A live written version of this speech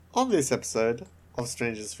On this episode of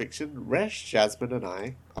Strangers Fiction, Resh, Jasmine, and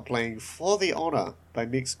I are playing For the Honor by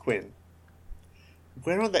Mix Quinn.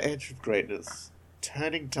 We're on the edge of greatness,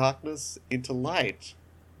 turning darkness into light.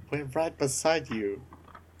 We're right beside you,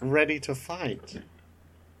 ready to fight.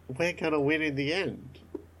 We're gonna win in the end.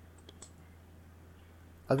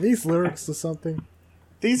 Are these lyrics to something?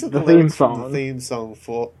 These are The the theme lyrics from the song. theme song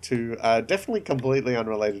to a definitely completely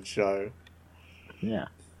unrelated show. Yeah.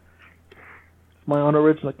 My own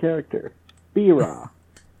original character, B-Raw.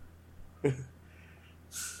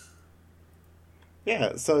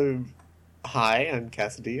 Yeah, so hi, I'm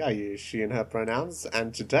Cassidy. I use she and her pronouns,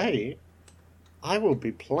 and today I will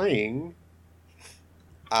be playing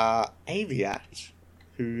Aviat,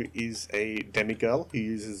 who is a demigirl who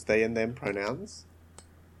uses they and them pronouns.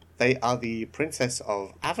 They are the princess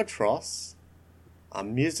of Avatros, a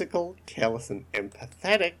musical, careless, and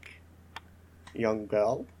empathetic young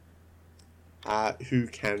girl who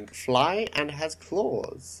can fly and has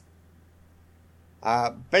claws.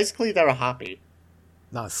 Basically, they're a harpy.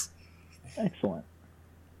 Nice. Excellent.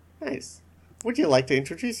 Nice. Would you like to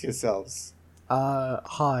introduce yourselves?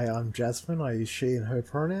 Hi, I'm Jasmine. I use she and her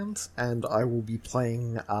pronouns, and I will be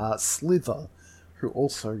playing Slither, who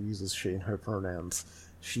also uses she and her pronouns.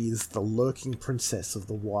 She is the lurking princess of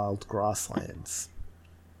the wild grasslands.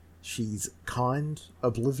 She's kind,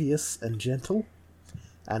 oblivious, and gentle,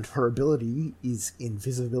 and her ability is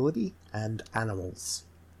invisibility and animals.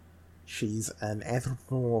 She's an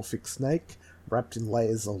anthropomorphic snake wrapped in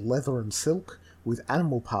layers of leather and silk, with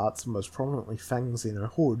animal parts, most prominently fangs in her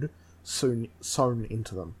hood, sewn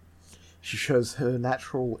into them. She shows her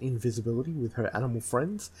natural invisibility with her animal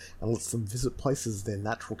friends and lets them visit places their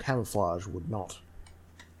natural camouflage would not.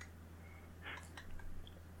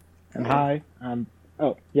 And hi, I'm...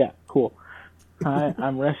 Oh, yeah, cool. Hi,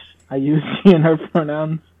 I'm Resh. I use she and her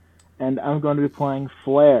pronouns, and I'm going to be playing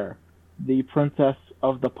Flare, the princess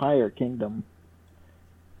of the Pyre Kingdom.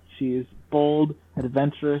 She is bold,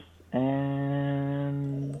 adventurous,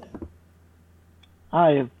 and...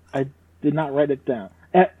 I did not write it down.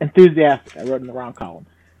 Enthusiastic. I wrote in the wrong column.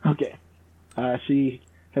 Okay. She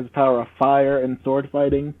has the power of fire and sword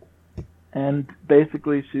fighting, and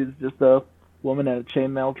basically she's just a woman in a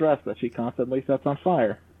chainmail dress that she constantly sets on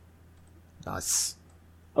fire. Nice.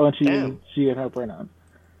 Oh, and she Damn. uses she and her pronouns.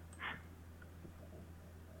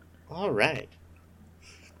 Alright.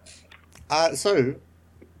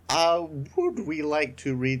 Would we like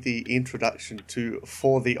to read the introduction to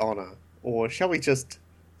For the Honor? Or shall we just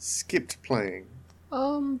skip to playing?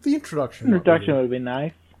 The introduction. Introduction would be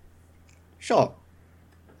nice. Sure.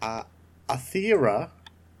 Athera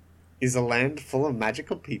is a land full of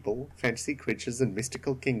magical people, fantasy creatures, and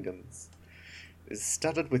mystical kingdoms. It is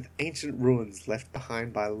studded with ancient ruins left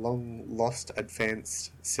behind by a long-lost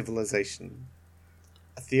advanced civilization.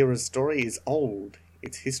 Athera's story is old.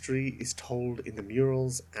 Its history is told in the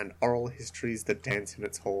murals and oral histories that dance in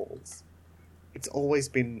its halls. It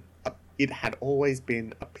had always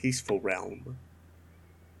been a peaceful realm.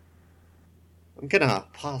 I'm gonna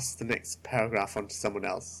pass the next paragraph on to someone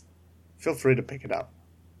else. Feel free to pick it up.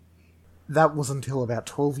 That was until about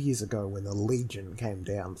 12 years ago when the Legion came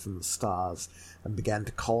down from the stars and began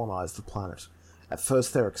to colonize the planet. At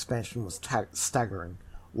first their expansion was staggering.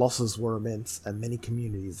 Losses were immense, and many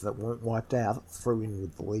communities that weren't wiped out threw in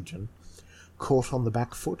with the Legion. Caught on the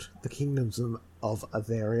back foot, the kingdoms of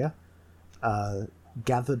Averia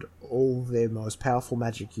gathered all their most powerful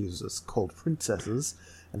magic users, called princesses,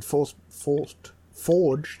 and forged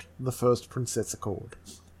the first Princess Accord.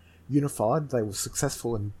 Unified, they were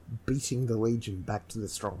successful in beating the Legion back to their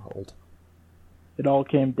stronghold. It all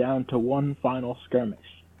came down to one final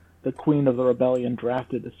skirmish. The Queen of the Rebellion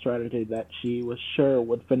drafted a strategy that she was sure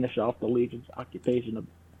would finish off the Legion's occupation of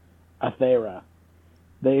Athera.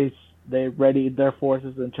 They readied their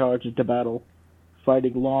forces and charged into battle,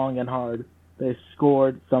 fighting long and hard. They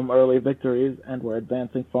scored some early victories and were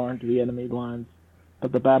advancing far into the enemy lines,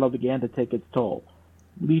 but the battle began to take its toll.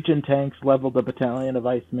 Legion tanks leveled a battalion of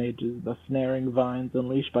ice mages. The snaring vines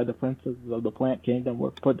unleashed by the princesses of the Plant Kingdom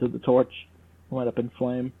were put to the torch and went up in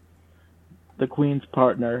flame. The Queen's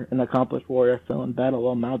partner, an accomplished warrior, fell in battle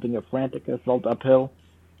while mounting a frantic assault uphill.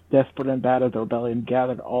 Desperate and battered, the rebellion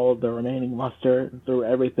gathered all of their remaining muster and threw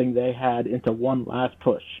everything they had into one last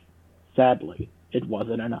push. Sadly, it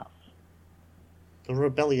wasn't enough. The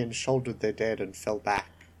rebellion shouldered their dead and fell back.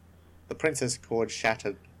 The Princess Accord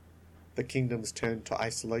shattered. The kingdoms turned to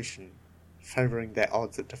isolation, favouring their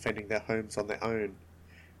odds at defending their homes on their own,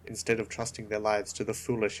 instead of trusting their lives to the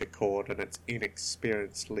foolish Accord and its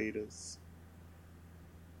inexperienced leaders.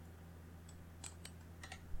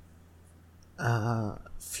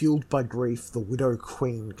 Fueled by grief, the Widow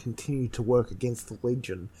Queen continued to work against the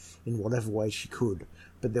Legion in whatever way she could,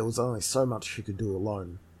 but there was only so much she could do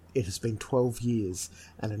alone. It has been 12 years,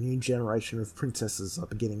 and a new generation of princesses are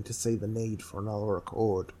beginning to see the need for another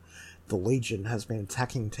accord. The Legion has been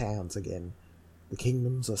attacking towns again. The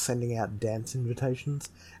kingdoms are sending out dance invitations,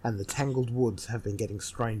 and the Tangled Woods have been getting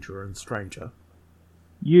stranger and stranger.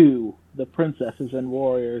 You, the princesses and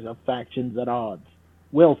warriors of factions at odds,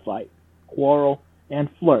 will fight, quarrel, and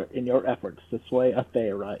flirt in your efforts to sway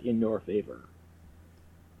Athera in your favor.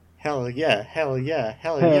 Hell yeah, hell yeah,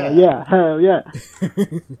 hell Hell yeah. yeah, hell yeah.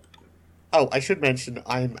 Oh, I should mention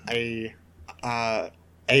I'm a...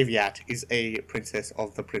 Aviat is a princess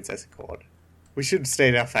of the Princess Accord. We should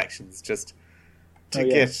state our factions just to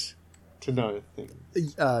get to know things.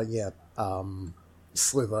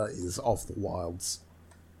 Slither is of the Wilds.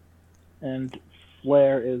 And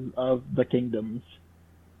Flare is of the kingdoms.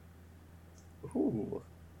 Ooh.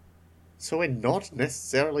 So we're not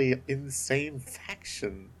necessarily in the same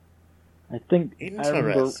faction. I think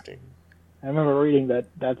Interesting. I remember reading that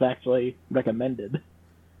that's actually recommended.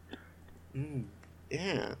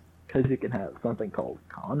 Yeah. Because you can have something called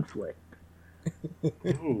conflict.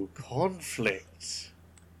 Ooh, conflict.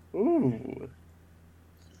 Ooh.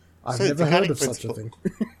 I've So never the heard guiding of such a principle-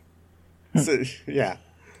 thing. So, yeah.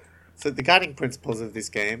 So the guiding principles of this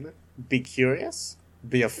game: be curious,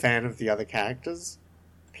 be a fan of the other characters,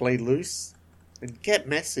 play loose, and get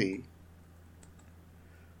messy.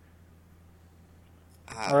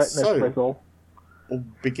 Alright, Miss Frizzle. We'll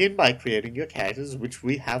begin by creating your characters, which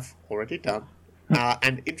we have already done,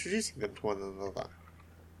 and introducing them to one another.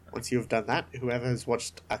 Once you have done that, whoever has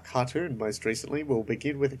watched a cartoon most recently will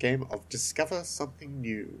begin with a game of Discover Something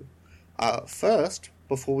New. First,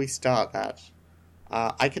 before we start that,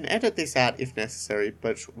 I can edit this out if necessary,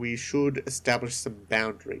 but we should establish some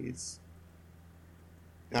boundaries.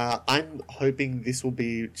 I'm hoping this will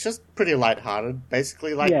be just pretty lighthearted,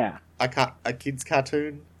 basically like a kid's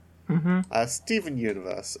cartoon. Steven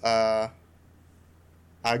Universe,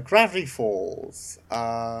 Gravity Falls,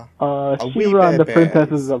 She-Ra and the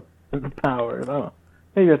Princesses of Power. Oh,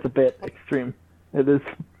 maybe that's a bit extreme. It is.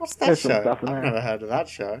 What's that There's some show? stuff in I've there. never heard of that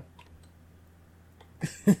show.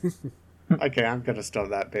 Okay, I'm gonna stop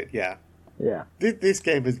that bit, yeah. Yeah. This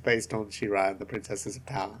game is based on She-Ra and the Princesses of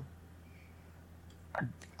Power.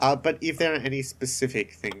 But if there are any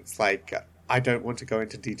specific things, like I don't want to go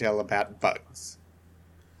into detail about bugs,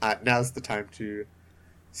 now's the time to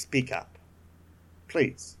speak up.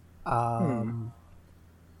 Please.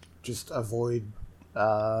 Just avoid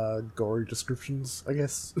gory descriptions, I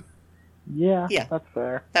guess. Yeah, Yeah. that's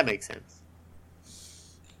fair. That makes sense.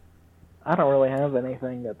 I don't really have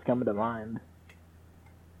anything that's coming to mind.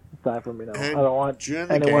 Aside from, I And don't want during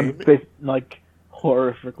the anyone game-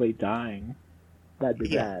 horrifically dying. That'd be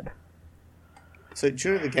Yeah. bad. So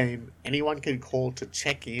during the game, anyone can call to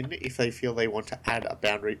check in if they feel they want to add a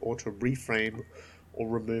boundary or to reframe or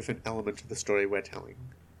remove an element of the story we're telling.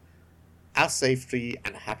 Our safety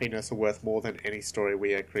and happiness are worth more than any story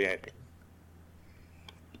we are creating.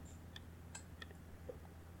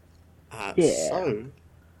 Yeah. So,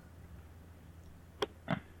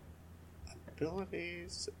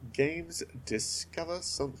 abilities, games, discover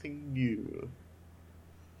something new.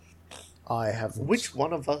 I haven't. Which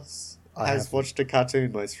one of us I has haven't. watched a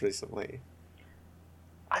cartoon most recently?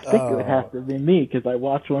 I think it would have to be me, because I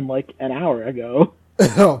watched one an hour ago.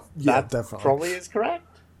 Oh, yeah, That definitely. probably is correct.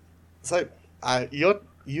 So,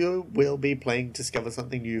 you will be playing Discover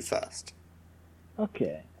Something New first.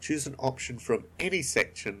 Okay. Choose an option from any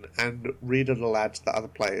section and read it aloud to the other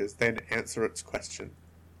players, then answer its question.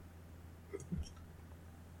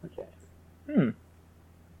 Okay. It's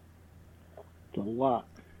a lot.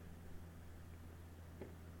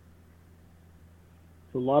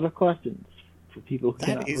 It's a lot of questions for people who That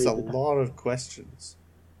cannot is read a the- lot of questions.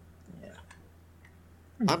 Yeah.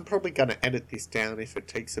 I'm probably going to edit this down if it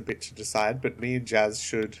takes a bit to decide, but me and Jazz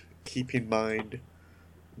should keep in mind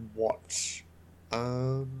what...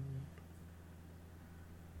 Well,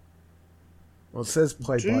 it says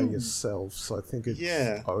play by Do- yourself, so I think it's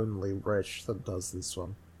Yeah. only Resh that does this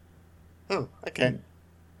one. Oh, okay.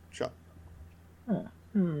 Sure.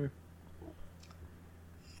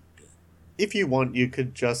 If you want, you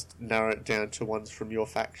could just narrow it down to ones from your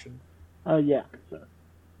faction. Oh, yeah. So,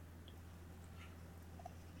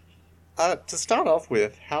 To start off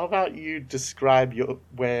with, how about you describe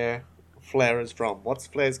where Flare is from? What's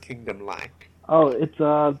Flare's kingdom like? oh, it's,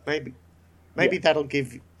 Maybe Yeah. that'll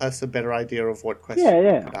give us a better idea of what questions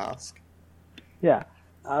Yeah. we could ask. yeah.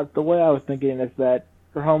 The way I was thinking is that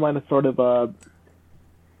her homeland is sort of,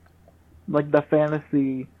 like the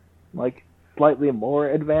fantasy, slightly more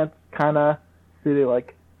advanced kind of city.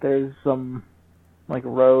 Like there's some like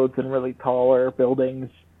roads and really taller buildings.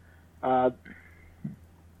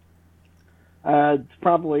 It's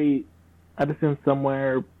probably, I'd assume,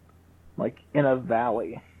 somewhere like in a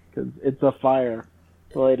valley because it's a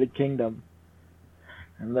fire-related kingdom,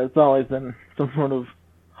 and there's always in some sort of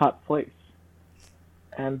hot place.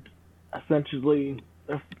 And essentially,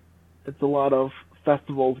 it's a lot of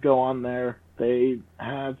festivals go on there. They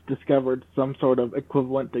have discovered some sort of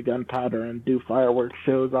equivalent to gunpowder and do fireworks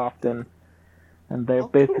shows often. And they're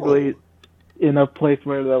basically in a place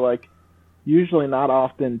where they're like usually not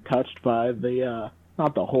often touched by the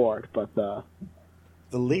not the Horde, but the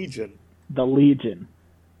Legion. The Legion.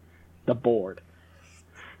 The Board.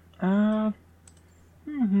 If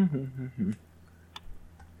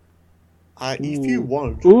you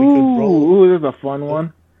want, we could roll. Ooh, there's a fun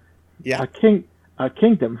one. Yeah. A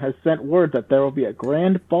kingdom has sent word that there will be a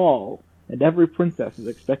grand ball, and every princess is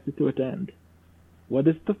expected to attend. What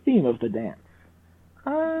is the theme of the dance?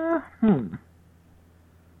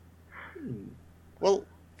 Well,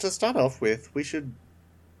 to start off with, we should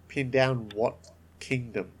pin down what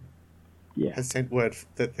kingdom has sent word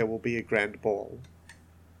that there will be a grand ball.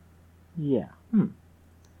 Yeah.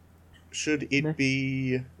 Should it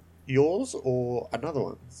be yours or another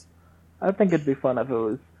one's? I think it'd be fun if it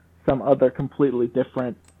was some other completely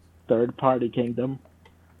different third-party kingdom.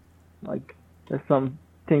 Like, there's some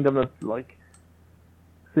kingdom that's, like,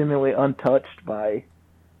 seemingly untouched by,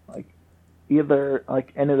 like, either,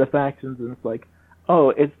 like, any of the factions, and it's like, oh,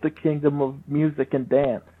 it's the kingdom of music and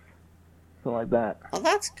dance. Something like that. Oh,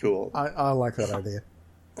 that's cool. I like that idea.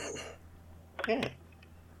 Yeah.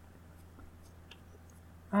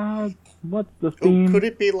 What's the theme? Could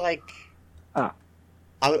it be like... I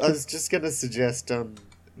was just going to suggest,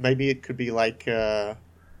 maybe it could be like,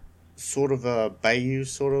 sort of a Bayou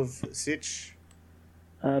sort of sitch.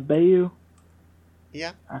 Bayou?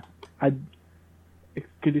 Yeah. Could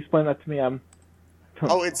you explain that to me?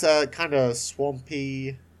 It's a kind of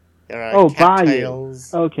swampy. Bayou.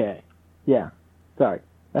 Cattails. Okay. Yeah. Sorry.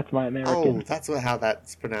 That's my American. Oh, that's how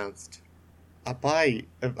that's pronounced. A bayou.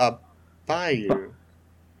 A bayou.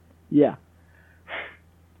 Yeah.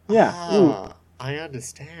 Yeah. Ah, I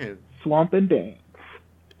understand. Swamp and dance.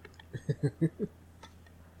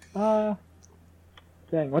 Dang,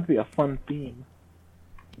 what'd be a fun theme?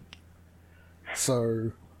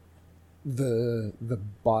 So, the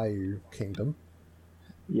Bayou Kingdom,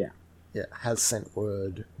 has sent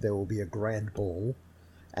word there will be a grand ball,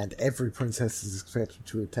 and every princess is expected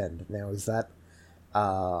to attend. Now, is that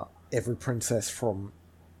every princess from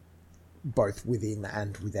both within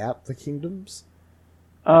and without the kingdoms?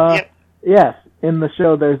 Yep. Yes. In the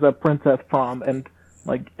show, there's a princess prom, and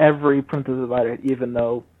like every princess is invited, even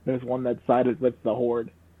though there's one that sided with the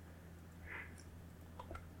Horde.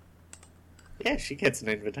 Yeah, she gets an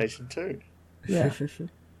invitation too. Yeah.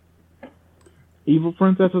 Evil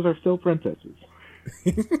princesses are still princesses.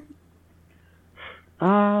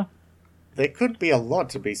 There could be a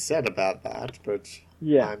lot to be said about that, but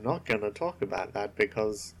yeah. I'm not going to talk about that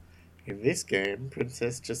because in this game,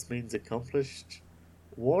 princess just means accomplished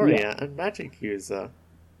warrior and magic user.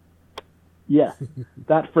 Yeah,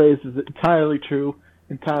 that phrase is entirely true,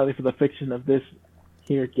 entirely for the fiction of this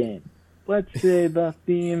here game. Let's say the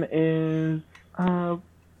theme is...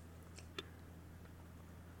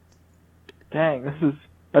 Dang,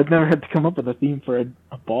 I've never had to come up with a theme for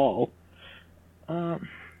a ball.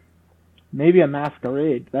 Maybe a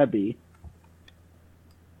masquerade, that'd be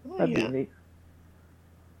neat.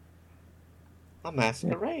 A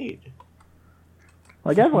masquerade.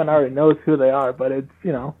 Like, everyone already knows who they are, but it's,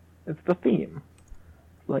 it's the theme.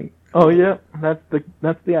 It's like, oh yeah, that's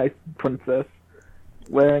the ice princess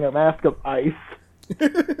wearing a mask of ice.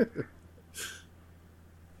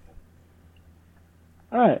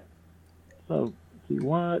 Alright. So, let's see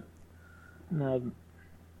what.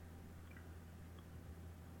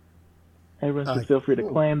 Everyone should feel free to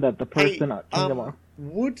claim that the person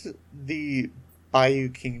would the Bayou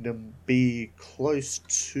Kingdom be close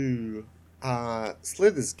to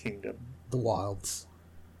Slither's Kingdom? The Wilds.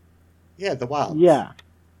 Yeah, the Wilds. Yeah.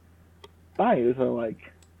 Bayous are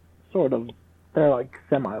like, they're like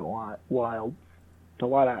semi-wild. A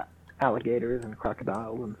lot of alligators and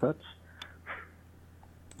crocodiles and such.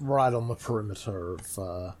 Right on the perimeter of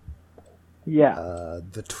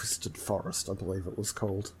the Twisted Forest, I believe it was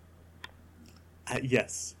called.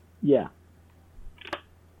 Yes. Yeah.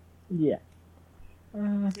 Yeah.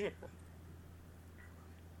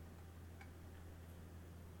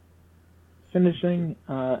 Finishing,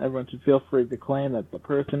 everyone should feel free to claim that the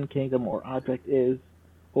person, kingdom, or object is,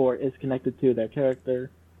 or is connected to their character.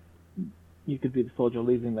 you could be the soldier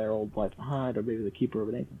leaving their old life behind, or maybe the keeper of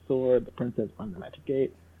an ancient sword, the princess behind the magic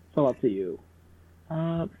gate. It's all up to you.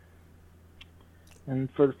 And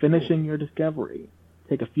for finishing your discovery,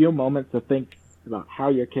 take a few moments to think about how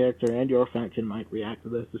your character and your faction might react to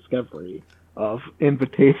this discovery of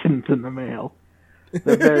invitations in the mail.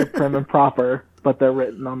 They're very prim and proper, but they're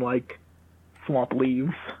written on, like, swamp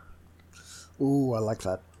leaves. Ooh, I like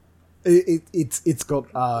that. It's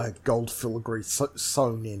got gold filigree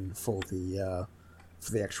sewn in for the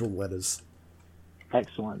actual letters.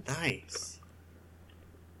 Excellent. Nice.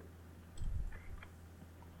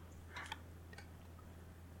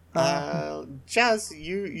 Jazz,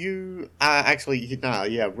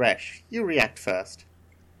 Resh, you react first.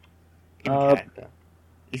 In character,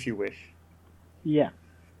 if you wish. Yeah.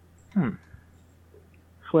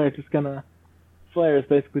 Flair is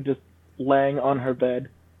basically just laying on her bed,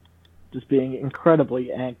 just being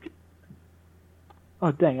incredibly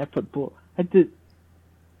Oh dang! I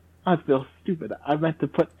feel stupid. I meant to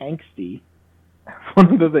put angsty.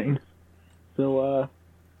 One of the things. So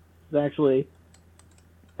it's actually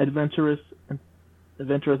adventurous,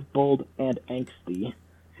 bold, and angsty.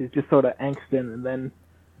 She's just sort of angsting, and then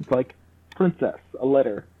it's like princess, a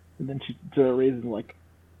letter, and then she sort of raises like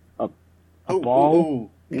a ball.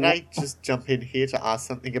 Can I just jump in here to ask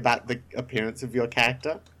something about the appearance of your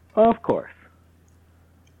character? Of course.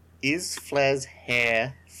 Is Flair's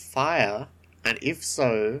hair fire? And if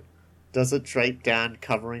so, does it drape down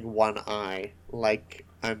covering one eye like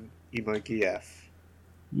an Emogief?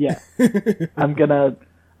 Yeah.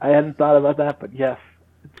 I hadn't thought about that, but yes.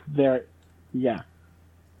 It's very... Yeah.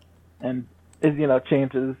 And it,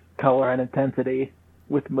 changes color and intensity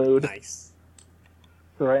with mood. Nice.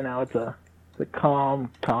 So right now it's a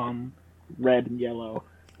calm red and yellow.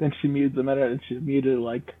 Then she mutes a minute and she's muted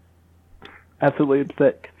like absolutely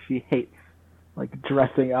upset 'cause she hates like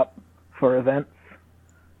dressing up for events.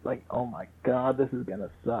 Like, oh my god, this is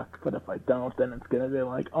gonna suck. But if I don't, then it's gonna be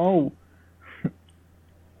like, oh,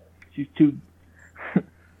 she's too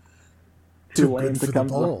lame to come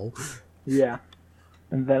to. Yeah,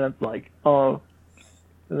 and then it's like, oh,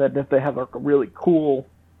 and then if they have like a really cool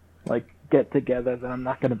like get together, then I'm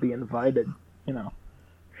not gonna be invited. So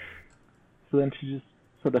then she just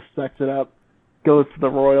sort of sucks it up, goes to the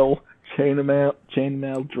royal chainmail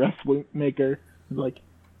dressmaker, and like,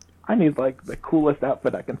 I need like the coolest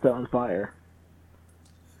outfit I can set on fire.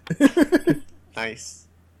 Nice.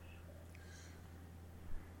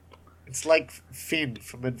 It's like Finn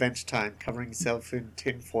from Adventure Time covering himself in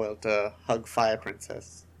tinfoil to hug Fire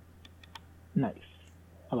Princess. Nice.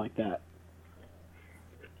 I like that.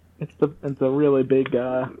 It's a really big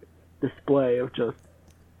display of just,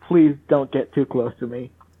 please don't get too close to me.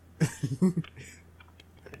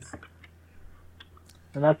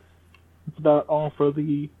 And that's about all for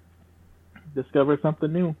the discover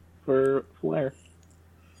something new for Flair.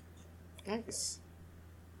 Nice.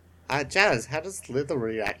 Jazz, how does Slither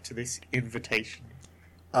react to this invitation?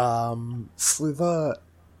 Slither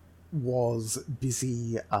was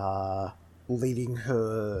busy leading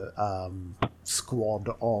her squad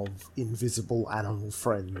of invisible animal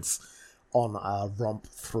friends on a romp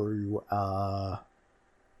through,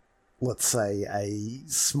 let's say, a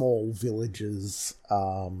small village's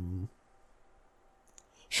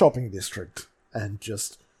shopping district, and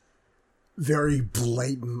just very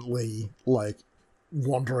blatantly, like,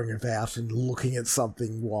 wandering about and looking at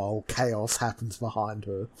something while chaos happens behind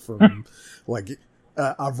her from, like,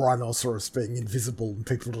 a rhinoceros being invisible and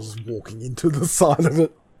people just walking into the side of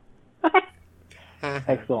it.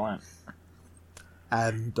 Excellent.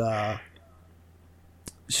 And,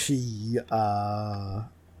 she,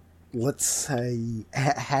 let's say,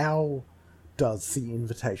 how does the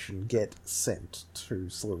invitation get sent to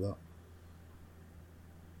Slither?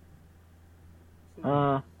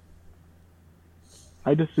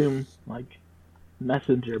 I'd assume, like,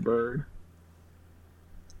 messenger bird.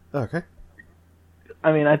 Okay.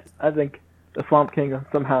 I mean, I think the Swamp King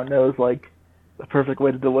somehow knows, like, the perfect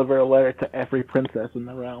way to deliver a letter to every princess in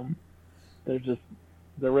the realm. They're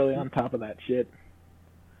really on top of that shit.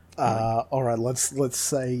 Alright, let's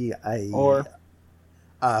say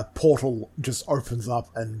a portal just opens up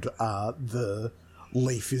and the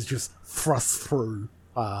leaf is just thrust through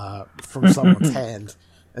from someone's hand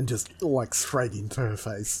and just, like, straight into her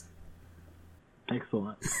face.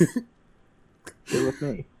 Excellent. Stay with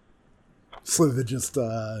me. Slither just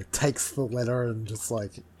takes the letter and just,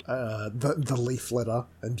 like, the leaf letter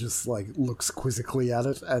and just, like, looks quizzically at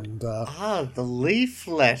it and... the leaf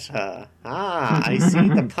letter. I see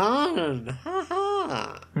the pun. Ha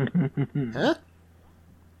ha. Huh?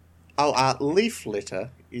 Oh, leaf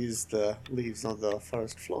litter is the leaves on the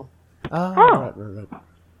forest floor. Right.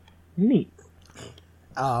 Neat.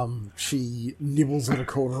 She nibbles at a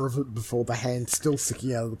corner of it before the hand still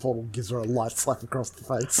sticking out of the portal gives her a light slap across the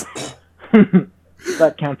face.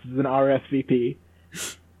 That counts as an RSVP.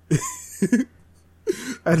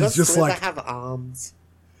 And Does it's just Slither like, have arms?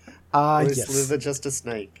 Or is yes. Slither just a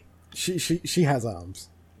snake? She has arms.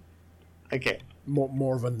 Okay.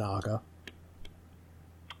 More of a naga.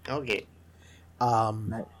 Okay.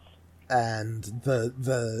 Nice. And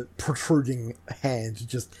the protruding hand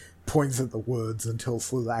just points at the words until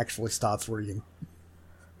Slither actually starts reading.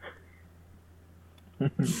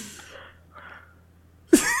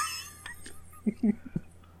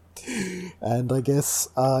 And I guess,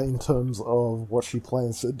 in terms of what she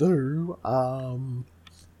plans to do,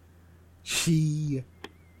 she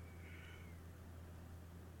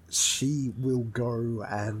will go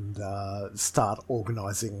and start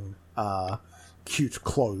organising cute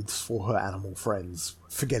clothes for her animal friends,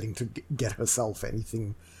 forgetting to get herself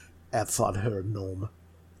anything outside her norm.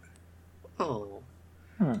 Oh.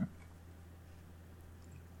 Hmm.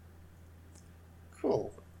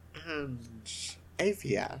 Cool. And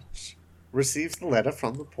Aviat receives the letter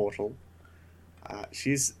from the portal.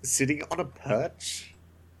 She's sitting on a perch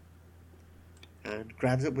and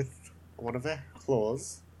grabs it with one of her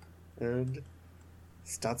claws and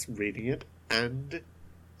starts reading it, and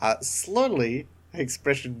slowly her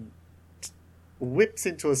expression whips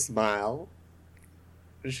into a smile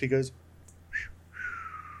and she goes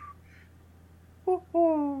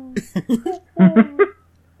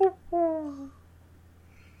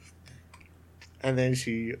and then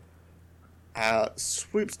she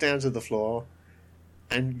swoops down to the floor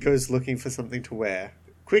and goes looking for something to wear,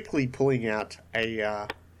 quickly pulling out a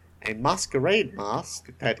masquerade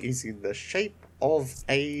mask that is in the shape of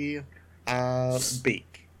a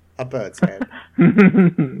beak, a bird's head.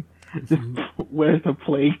 Just wears a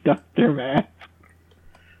plague doctor mask.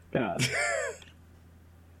 God.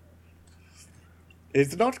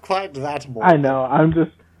 It's not quite that more. I know, I'm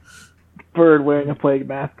just... Bird wearing a plague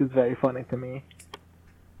mask is very funny to me.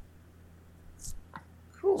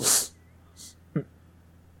 Cool.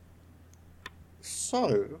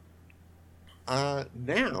 So,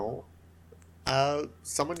 now,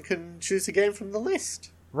 someone can choose a game from the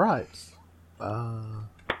list. Right.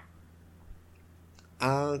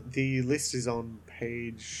 The list is on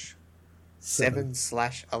page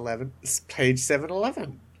 7/11. Page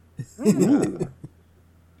 711.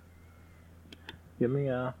 Give me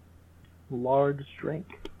a large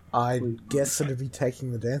drink. I guess it'd be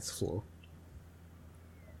taking the dance floor.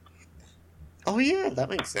 Oh yeah, that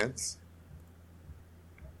makes sense.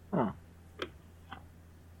 Huh.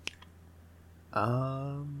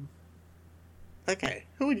 Okay,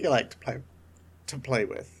 who would you like to play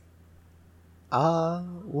with?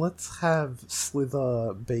 Let's have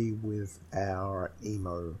Slither be with our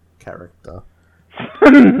emo character.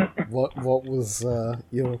 What was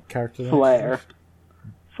your character name? Flare.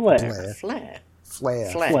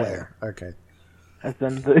 Flare. Okay. As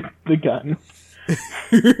in the gun.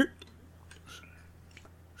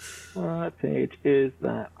 What page is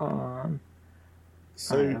that on?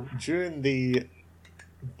 So during the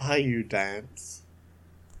Bayou dance,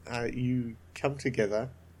 you come together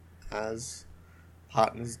as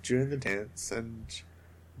partners during the dance, and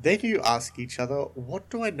then you ask each other, "What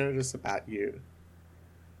do I notice about you?"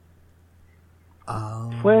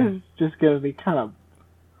 Flare's just gonna be kind of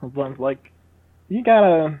like, you got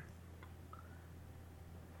a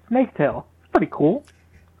snake tail. It's pretty cool.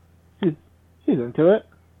 She's into it.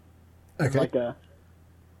 Okay. Like a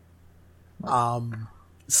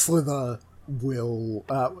Slither will.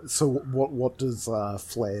 So what does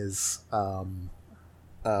Flare's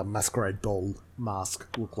masquerade ball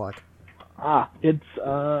mask look like? it's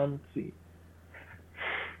let's see.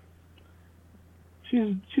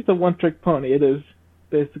 She's a one-trick pony. It is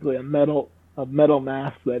basically a metal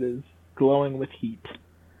mask that is glowing with heat.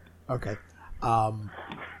 Okay.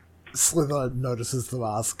 Slither notices the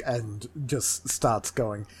mask and just starts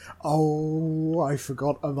going, "Oh, I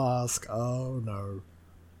forgot a mask. Oh no."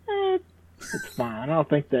 It's fine. I don't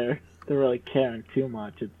think they're really caring too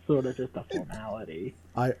much. It's sort of just a formality.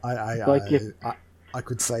 I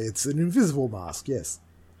could say it's an invisible mask. Yes.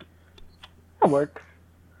 That works.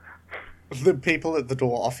 The people at the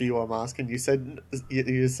door offer you a mask, and you say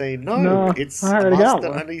no. No, It's I a already mask got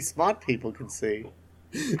that one." only smart people can see.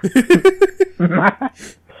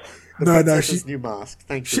 The No, princess's new mask.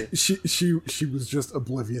 Thank you. She was just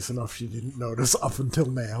oblivious enough she didn't notice up until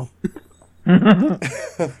now.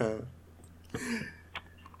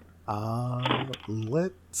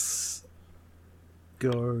 Let's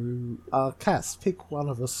go. Cass, pick one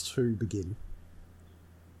of us to begin.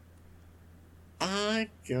 I'm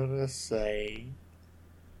gonna say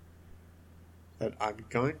that I'm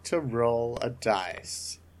going to roll a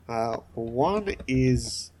dice. One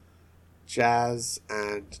is Jazz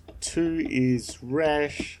and two is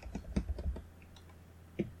Resh.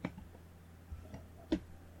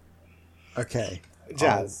 Okay.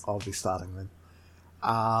 Jazz. I'll be starting then.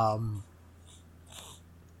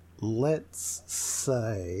 Let's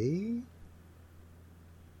say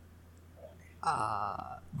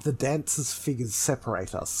the dancers' figures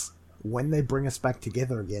separate us. When they bring us back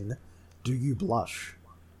together again, do you blush?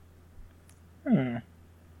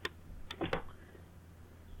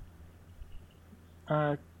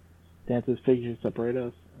 Dance's figures separate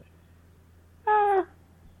us.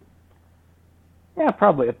 Yeah,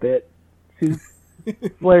 probably a bit.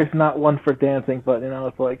 Flair's not one for dancing, but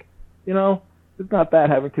it's like, it's not bad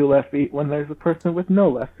having two left feet when there's a person with no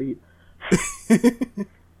left feet.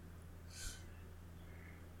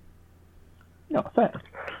 No offense.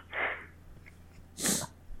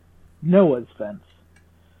 Noah's fence.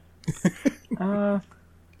 Then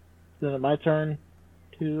it's my turn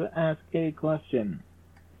to ask a question.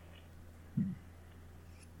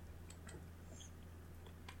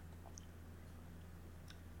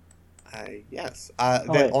 Yes. wait.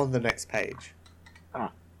 They're on the next page.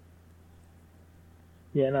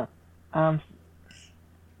 Yeah, no.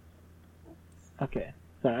 Okay.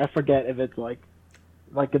 Sorry, I forget if it's like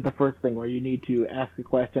in the first thing where you need to ask a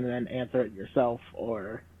question and then answer it yourself,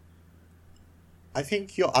 or... I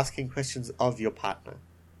think you're asking questions of your partner.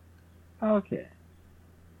 Okay.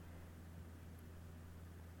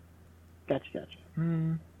 Gotcha.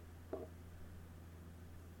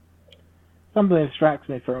 Something distracts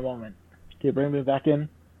me for a moment. Do you bring me back in?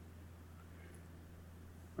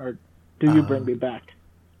 Or do you bring me back?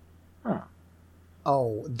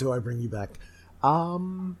 Oh, do I bring you back?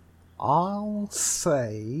 I'll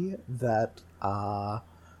say that I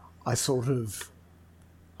sort of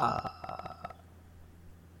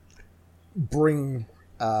bring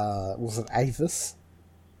was it Avis?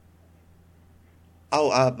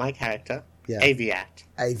 Oh, my character. Yeah. Aviat.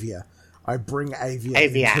 Avia. I bring Avia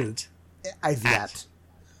Aviat. into Aviat.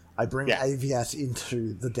 I bring Yeah. Aviat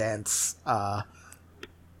into the dance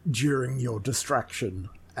during your distraction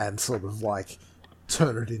and sort of like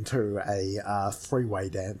turn it into a three-way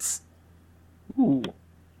dance. Ooh.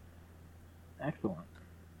 Excellent.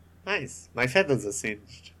 Nice. My feathers are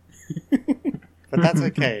singed. But that's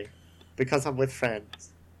okay, because I'm with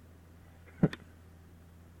friends.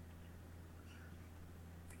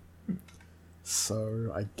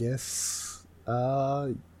 So I guess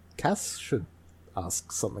Cass should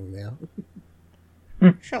ask something now.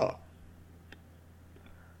 Sure.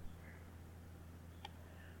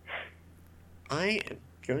 I am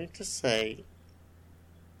going to say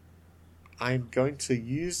I'm going to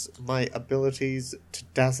use my abilities to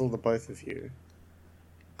dazzle the both of you.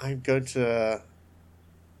 I'm going to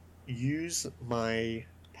use my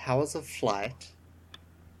powers of flight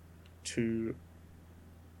to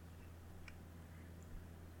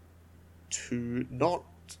not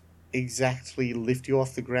exactly lift you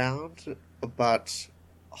off the ground, but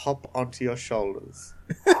hop onto your shoulders.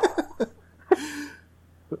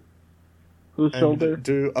 Whose shoulder? And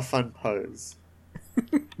do a fun pose.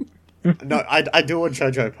 No, I do a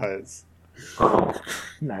JoJo pose.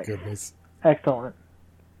 Nice. Goodness. Excellent.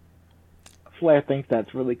 Flair thinks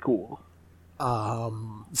that's really cool.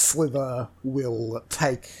 Slither will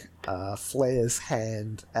take Flair's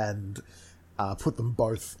hand and put them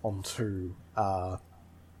both onto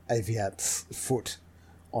Aviat's foot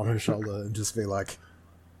on her shoulder and just be like,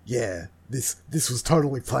 yeah, this was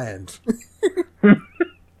totally planned.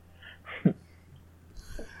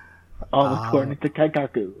 All according to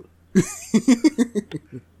Kaikaku.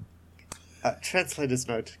 Translator's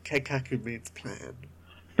note, Keikaku means plan.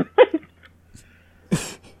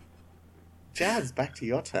 Jazz, back to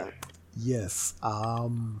your turn. Yes,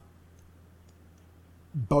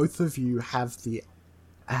 both of you have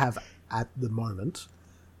at the moment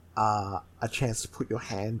a chance to put your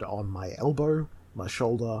hand on my elbow, my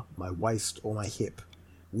shoulder, my waist, or my hip.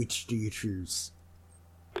 Which do you choose?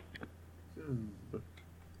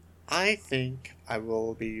 I think I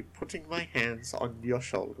will be putting my hands on your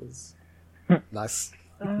shoulders. Nice.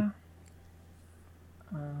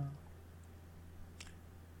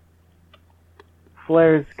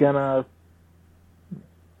 Flair's gonna...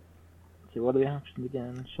 Okay, what are the options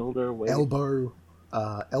again? Shoulder, waist?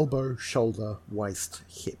 Elbow, shoulder, waist,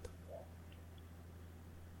 hip.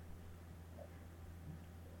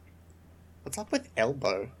 What's up with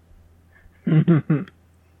elbow? I don't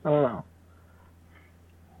know.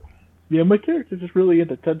 Yeah, my character's just really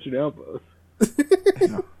into touching elbows.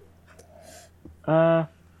 I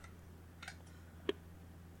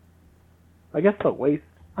guess the waist.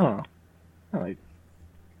 I don't know. Like,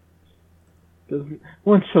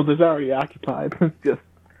 one shoulder's already occupied. It's just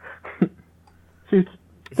she's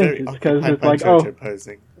Very thinking because occupied it's by like, JoJo oh,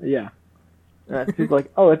 posing. yeah. She's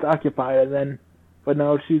like, oh, it's occupied, and then, but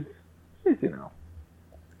no, she's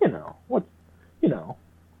what,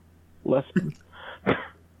 less,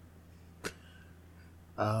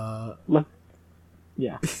 less,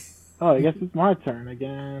 yeah. Oh, I guess it's my turn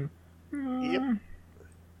again. Yep.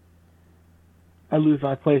 I lose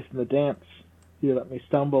my place in the dance. Do you let me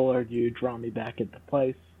stumble, or do you draw me back into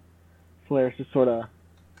place? Flair just sort of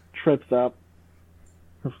trips up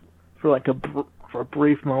for like a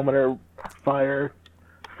brief moment. Her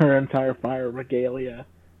entire fire regalia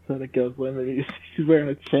sort of goes limited. She's wearing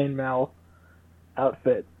a chainmail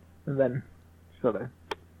outfit, and then sort of,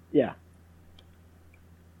 yeah.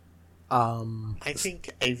 I think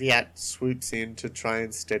Aviat swoops in to try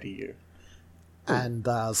and steady you. And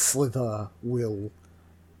Slither will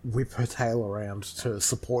whip her tail around to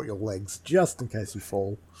support your legs, just in case you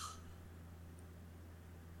fall.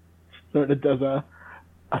 Sort of does a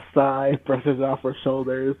sigh, brushes off her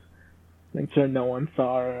shoulders, makes sure no one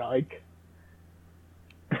saw her, like,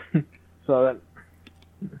 so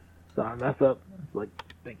I mess up. It's like,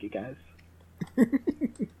 thank you guys.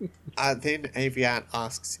 Then Aviat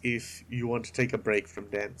asks if you want to take a break from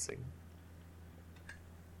dancing.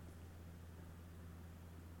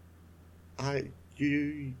 Do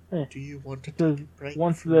you want to take a break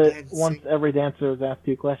once from dancing? Once every dancer has asked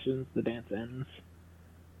 2 questions, the dance ends.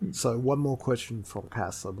 So one more question from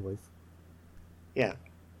Cass, I believe. Yeah.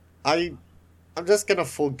 I'm just gonna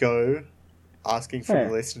forego asking from Fair.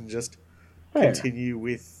 the list and just Fair. continue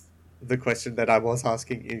with the question that I was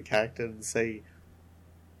asking in character and say,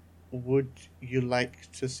 would you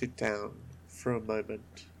like to sit down for a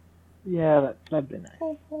moment? Yeah, that'd be nice.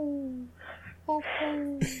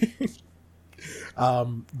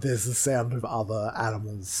 There's the sound of other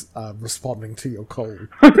animals responding to your call.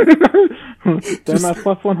 They're my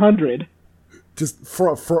plus 100. Just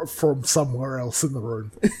from somewhere else in the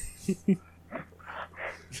room.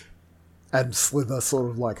 And Slither sort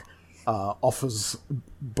of like offers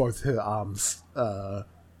both her arms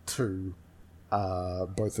to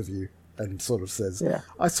both of you and sort of says, Yeah.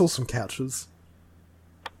 I saw some couches.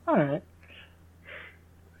 Alright.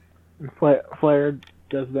 And Flair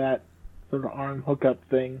does that sort of arm hookup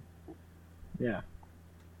thing. Yeah.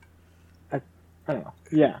 I don't know.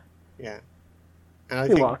 Yeah. Yeah. And I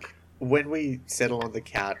Good think luck. when we settle on the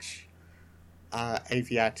couch,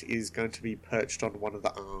 Aviat is going to be perched on one of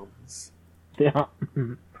the arms. Yeah.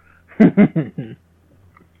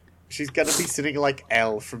 She's going to be sitting like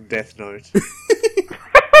L from Death Note.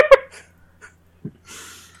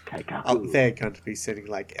 They're going to be sitting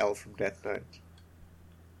like L from Death Note.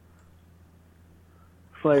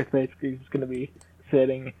 Flair's basically just going to be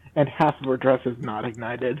sitting, and half of her dress is not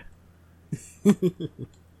ignited.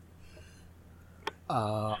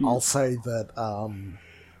 I'll say that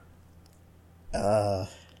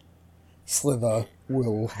Slither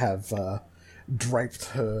will have draped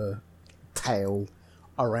her tail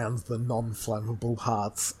around the non-flammable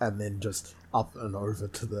parts and then just up and over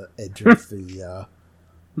to the edge of The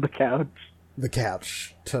couch. the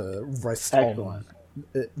couch to rest Excellent.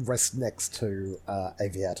 rest next to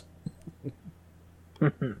Aviat.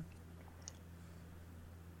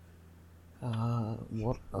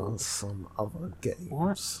 What are some other games?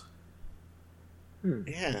 What?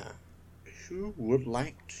 Yeah. Who would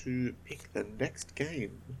like to pick the next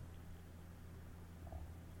game?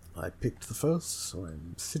 I picked the first, so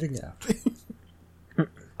I'm sitting out.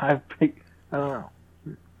 I don't know.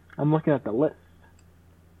 I'm looking at the list.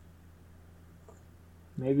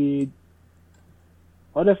 Maybe.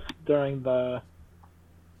 What if during the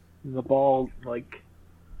ball, like,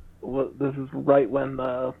 this is right when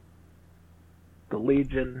the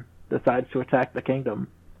Legion decides to attack the kingdom?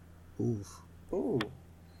 Oof. Ooh.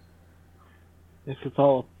 This is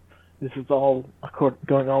all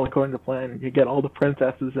going all according to plan. You get all the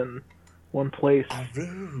princesses in one place, A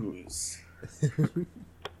ruse.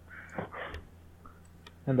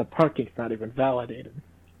 and the parking's not even validated.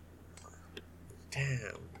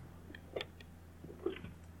 Damn.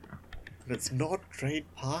 It's not trade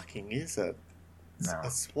parking, is it? It's No. a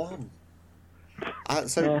swamp.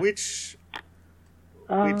 So Yeah. which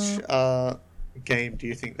game do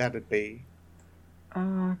you think that'd be?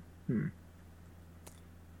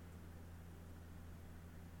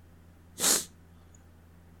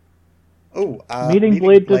 Oh, Meeting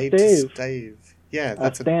Blade to Stave. Stave. Yeah, A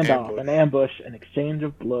that's an standoff, ambush. an ambush, an exchange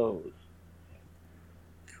of blows.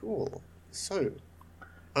 Cool. So,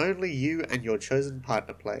 only you and your chosen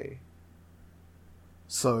partner play.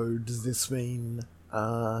 So does this mean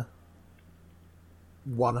one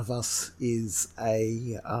of us is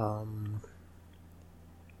a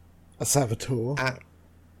saboteur?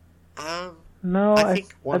 No, I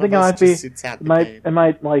think one I think of it us might be. just sits out the game. It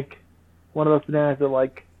might like one of those scenarios are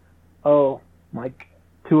like, oh, like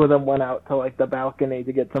two of them went out to like the balcony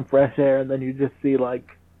to get some fresh air, and then you just see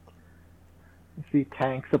like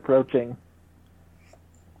tanks approaching.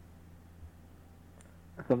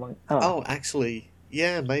 Something. Oh, actually,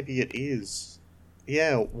 yeah, maybe it is.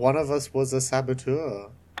 Yeah, one of us was a saboteur.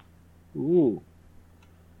 Ooh.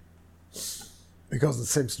 Because it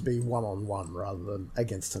seems to be one-on-one rather than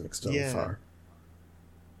against an external foe.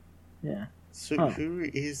 Yeah. So who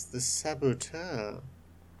is the saboteur?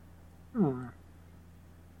 The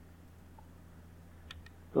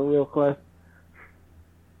real question.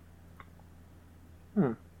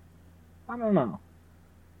 I don't know.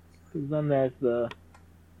 Because then there's the...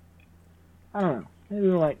 I don't know. Maybe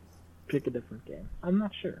we might pick a different game. I'm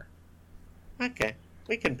not sure. Okay,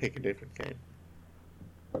 we can pick a different game.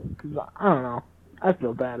 Because, I don't know. I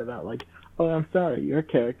feel bad about, like, oh, I'm sorry, your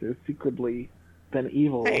character's secretly been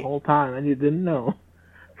evil the whole time and you didn't know.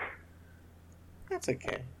 That's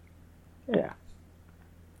okay. Yeah.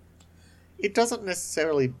 It doesn't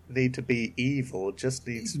necessarily need to be evil, it just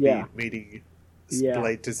needs to be meeting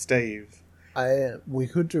Blade to Stave. We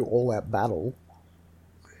could do all-out battle.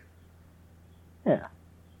 Yeah.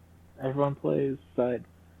 Everyone plays side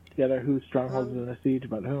together whose strongholds in a siege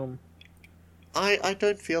about whom. I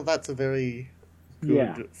don't feel that's a very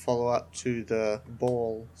good follow-up to the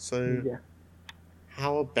ball, so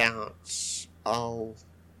how about I'm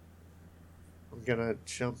gonna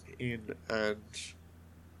jump in and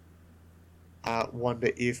wonder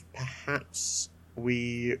if perhaps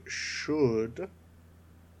we should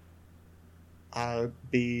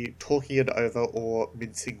be talking it over or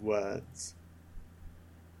mincing words.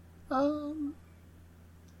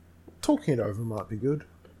 Talking it over might be good.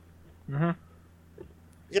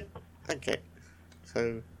 Yep. Okay.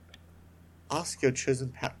 So, ask your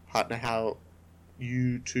chosen partner how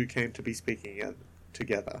you two came to be speaking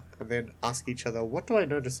together, and then ask each other, what do I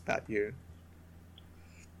notice about you?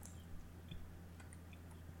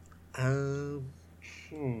 Other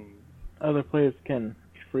players can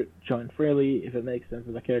join freely if it makes sense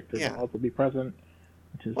for the character to also be present,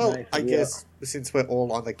 which is nice. I guess since we're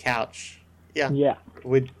all on the couch,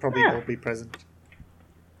 we'd probably all be present.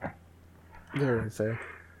 Very fair.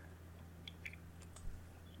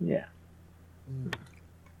 Yeah.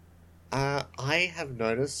 I have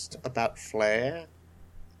noticed about Flair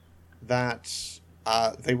that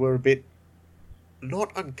they were a bit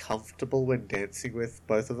not uncomfortable when dancing with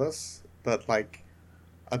both of us, but like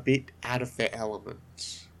a bit out of their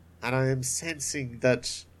element. And I am sensing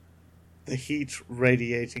that the heat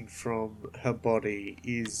radiating from her body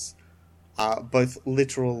is both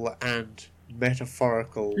literal and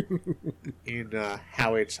metaphorical in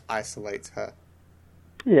how it isolates her.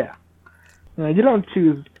 Yeah. You don't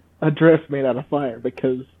choose a dress made out of fire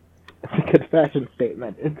because it's a good fashion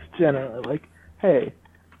statement. It's generally like, hey,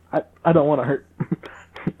 I don't want to hurt.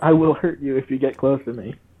 I will hurt you if you get close to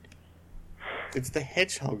me. It's the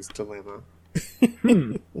hedgehog's dilemma.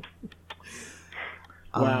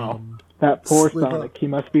 Wow. That poor Sonic. He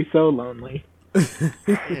must be so lonely.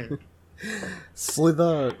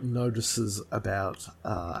 Slither notices about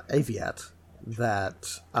Aviat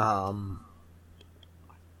that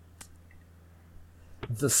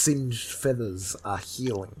the singed feathers are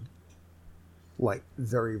healing, like,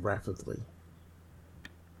 very rapidly.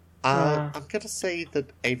 I'm gonna say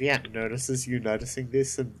that Aviat notices you noticing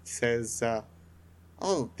this and says,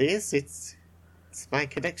 oh, it's my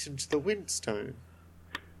connection to the Windstone.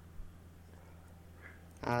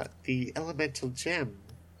 The elemental gem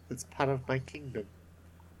that's part of my kingdom.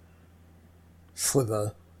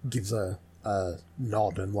 Slither gives a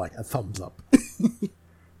nod and, like, a thumbs up.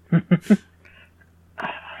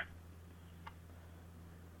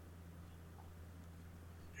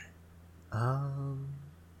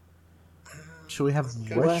 Should we have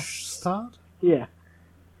Wesh start? Yeah.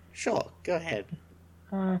 Sure, go ahead.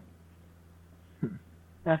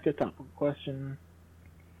 Ask a topical question.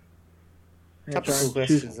 Topical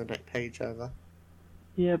questions the next page over.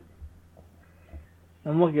 Yep.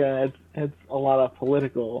 I'm looking at it, it's a lot of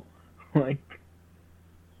political, like,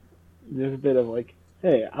 there's a bit of like,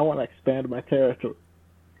 hey, I want to expand my territory.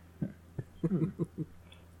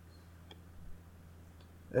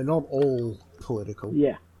 They're not all political.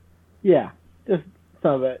 Yeah. Yeah. Just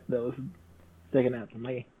some of it that was sticking out to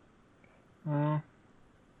me.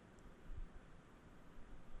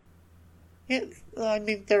 Yeah, I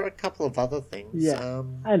mean, there are a couple of other things. Yeah,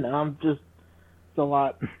 I know. I'm just it's a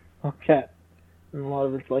lot. Okay, and a lot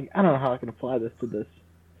of it's like I don't know how I can apply this to this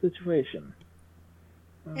situation.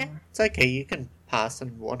 Yeah, it's okay. You can pass,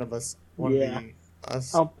 and one of us, Yeah.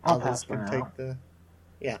 us I'll others pass for can now. take the.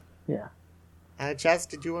 Yeah. Yeah. Jazz,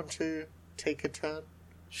 did you want to take a turn?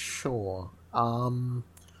 Sure.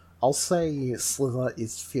 I'll say Slither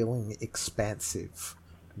is feeling expansive.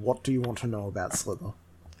 What do you want to know about Slither?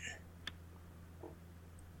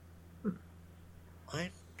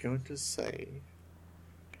 I'm going to say,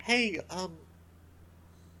 hey,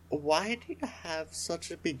 why do you have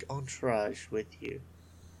such a big entourage with you?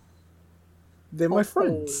 They're my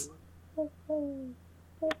friends.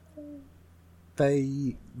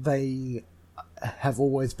 They have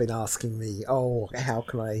always been asking me, oh, how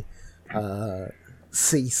can I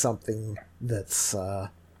see something that's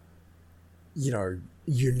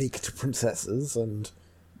unique to princesses, and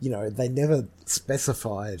they never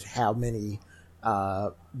specified how many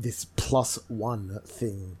this +1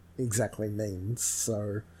 thing exactly means,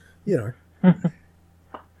 so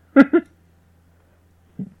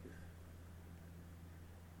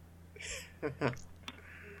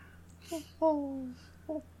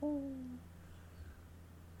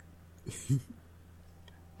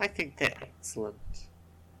I think they're excellent.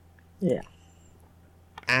 Yeah.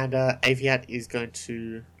 And Aviat is going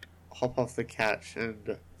to hop off the couch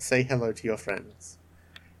and say hello to your friends,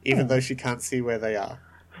 even though she can't see where they are.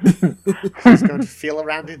 She's going to feel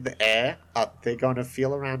around in the air. They're going to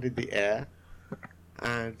feel around in the air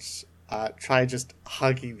and try just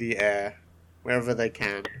hugging the air wherever they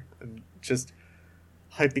can, and just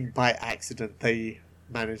hoping by accident they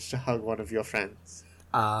manage to hug one of your friends.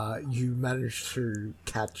 you manage to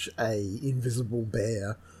catch a invisible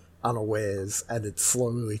bear unawares, and it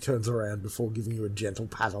slowly turns around before giving you a gentle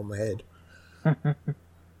pat on the head.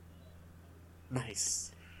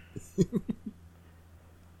 Nice.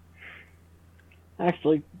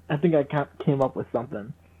 Actually, I think I came up with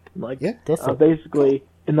something. Like, Yeah, go for it. basically,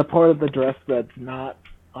 in the part of the dress that's not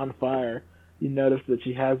on fire, you notice that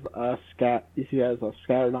she has a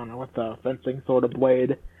scattered on her with a fencing sort of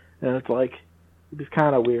blade, and it's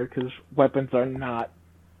kind of weird because weapons are not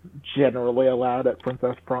generally allowed at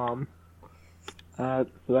Princess Prom. So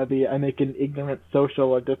I make an ignorant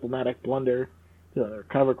social or diplomatic blunder to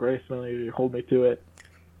recover gracefully or hold me to it.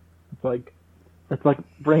 It's like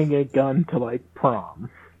bringing a gun to prom,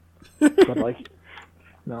 but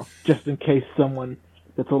just in case someone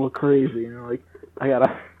gets a little crazy, I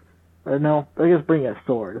gotta, or no, I guess bring a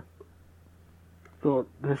sword. So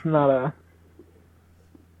there's not a,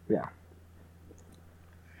 yeah.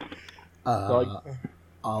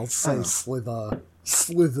 I'll say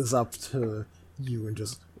slithers up to you and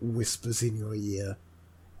just whispers in your ear.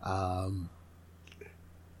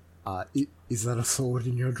 Is that a sword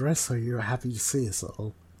in your dress? Are you happy to see us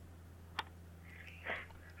all?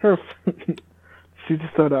 She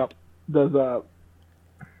just sort of does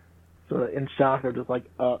sort of in shock, or just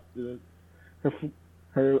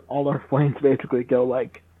her all her flames basically go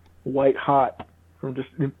white hot from just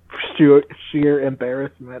sheer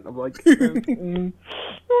embarrassment of you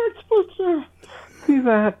weren't supposed to see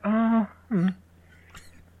that.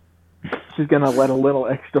 She's gonna let a little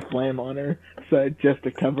extra flame on her side just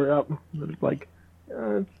to cover up. But it's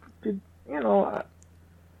you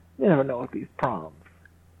never know with these proms.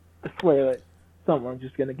 I swear that someone's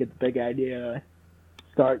just gonna get the big idea,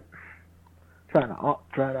 start trying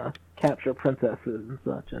to capture princesses and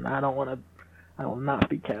such, and I will not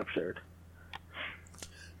be captured.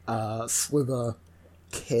 Slither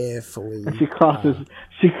carefully. And she crosses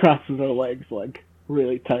her legs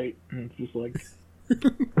really tight, and it's just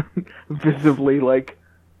visibly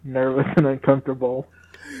nervous and uncomfortable.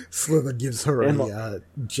 Slither gives her a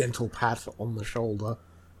gentle pat on the shoulder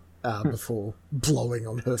before blowing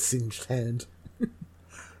on her singed hand.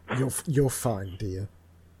 You're fine, dear.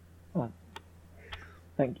 Oh,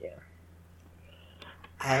 thank you.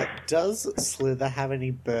 Does Slither have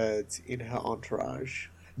any birds in her entourage?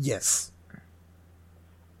 Yes.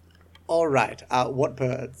 Alright, what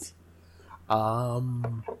birds?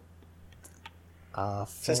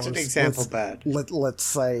 Just an example bird. Let's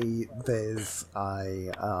say there's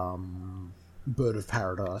a bird of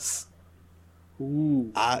paradise.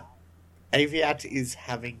 Ooh. Aviat is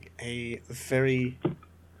having a very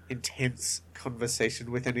intense conversation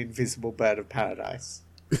with an invisible bird of paradise.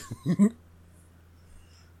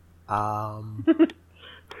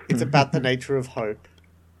 It's about the nature of hope.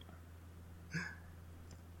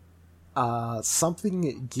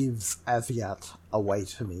 Something gives Aviat away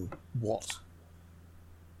to me. What?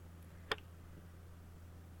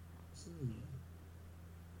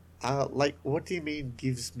 Like, what do you mean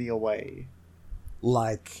gives me away?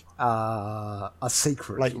 Like, a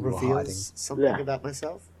secret Like, you were hiding. reveals something Yeah. about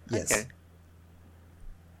myself? Yes. Okay.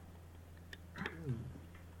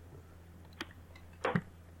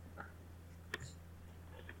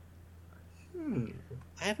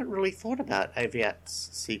 I haven't really thought about Aviat's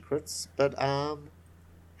secrets, but, how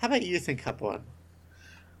about you think up one?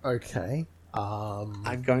 Okay.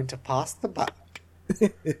 I'm going to pass the buck.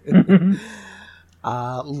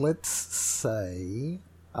 Let's say,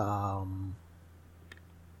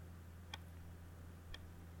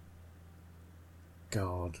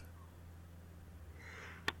 God.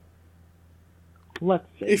 Let's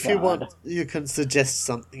say If you God. want, you can suggest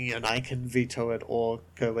something and I can veto it or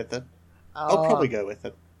go with it. I'll probably go with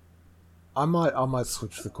it. I might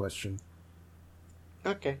switch the question.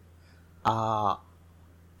 Okay. I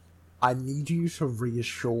need you to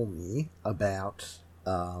reassure me about,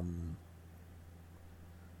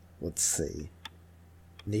 let's see.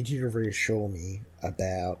 Need you to reassure me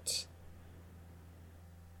about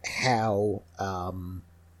how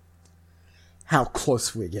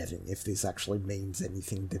close we're getting, if this actually means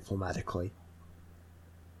anything diplomatically.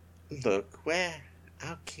 Look,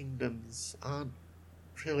 our kingdoms aren't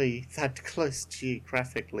really that close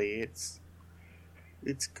geographically.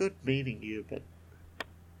 It's good meeting you, but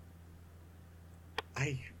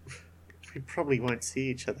we probably won't see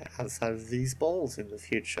each other outside of these balls in the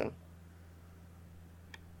future.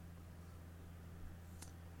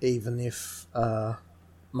 Even if,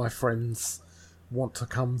 my friends want to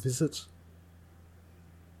come visit.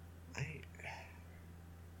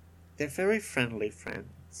 They're very friendly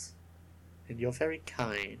friends, and you're very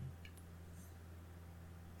kind,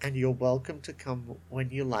 and you're welcome to come when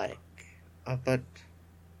you like. But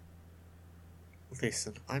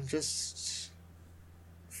listen, I'm just,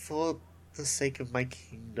 for the sake of my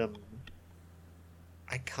kingdom,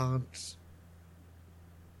 I can't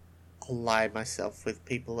ally myself with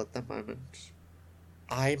people at the moment.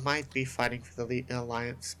 I might be fighting for the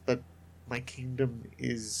Alliance, but my kingdom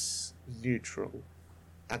is neutral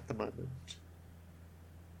at the moment.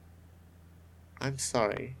 I'm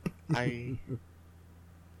sorry. I'm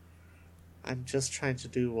just trying to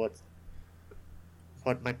do what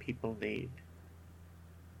my people need.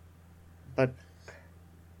 But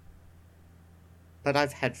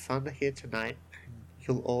I've had fun here tonight, and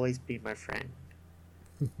you'll always be my friend.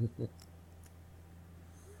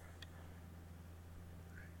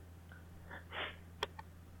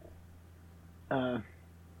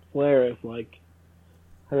 Flair is like,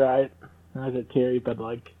 alright, as a teary, but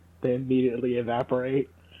like, they immediately evaporate.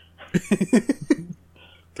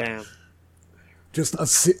 Damn. Just a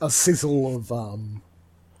sizzle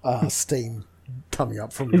of steam coming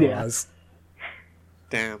up from your Yeah. eyes.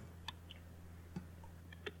 Damn.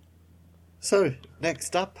 So,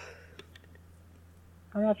 next up,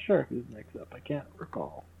 I'm not sure who's next up. I can't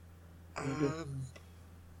recall.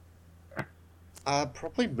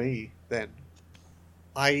 probably me then.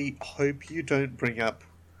 I hope you don't bring up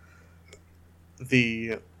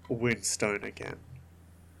the Windstone again.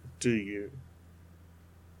 Do you?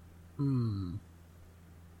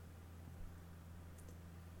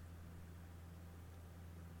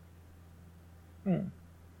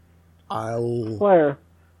 I'll...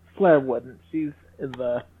 Flair wouldn't. She's in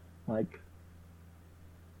the, like,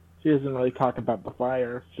 she doesn't really talk about the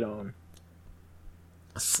Firestone.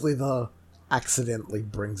 Slither accidentally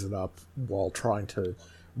brings it up while trying to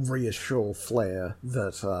reassure Flair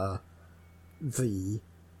that the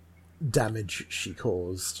damage she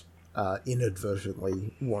caused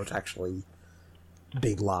inadvertently won't actually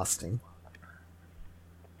be lasting.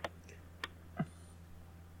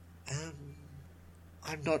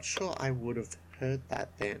 I'm not sure I would have heard that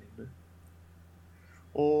then.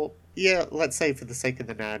 Or, yeah, let's say for the sake of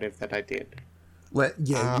the narrative that I did.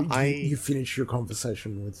 You finish your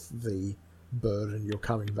conversation with the bird and you're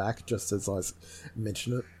coming back just as I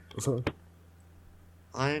mention it. So.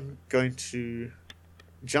 I'm going to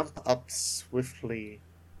jump up swiftly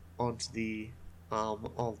onto the arm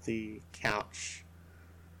of the couch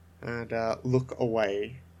and look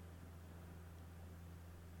away.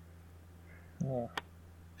 Oh.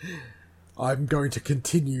 I'm going to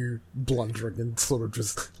continue blundering and sort of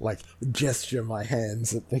just, like, gesture my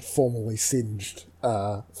hands at the formerly singed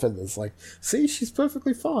feathers. Like, see, she's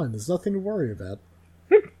perfectly fine. There's nothing to worry about.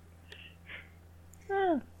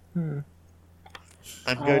 I'm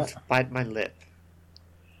going to bite my lip.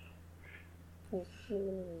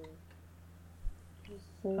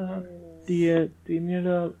 Do you need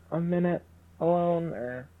a minute alone,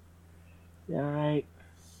 or you alright?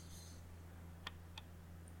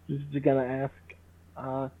 Just gonna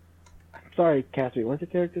ask. Sorry, Cassie, what's your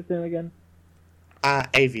character's name again?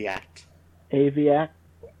 Aviat. Aviac?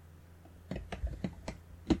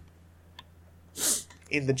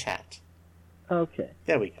 In the chat. Okay.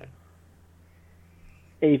 There we go.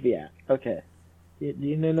 Aviac, okay. Do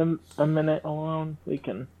you need a minute alone? We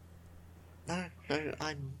can... No,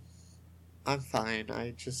 I'm fine.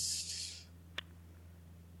 I just...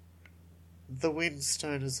 The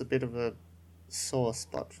Windstone is a bit of a sore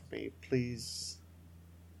spot for me. Please...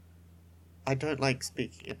 I don't like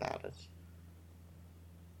speaking about it.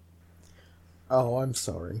 Oh, I'm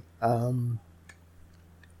sorry. How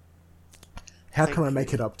Thank can I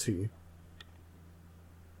make you. it up to you?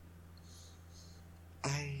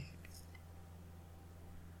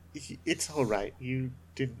 It's alright. You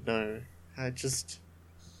didn't know. Just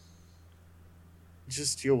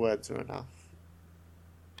your words are enough.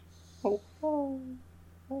 Oh, oh,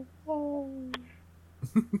 oh, oh.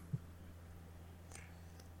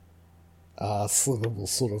 Slither will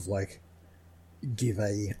sort of like give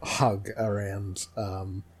a hug around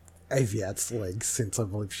Aviat's legs, since I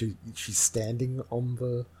believe she's standing on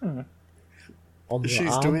the on the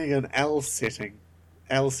She's arm. doing an L sitting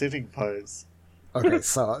pose. Okay,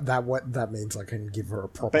 so that means I can give her a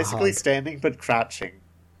proper Basically hug. standing but crouching.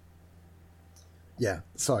 Yeah,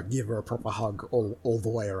 so I give her a proper hug all the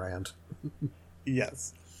way around.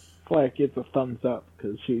 Yes. Claire gives a thumbs up,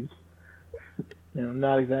 because she's,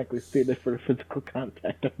 not exactly suited for physical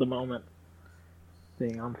contact at the moment.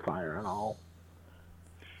 Being on fire and all.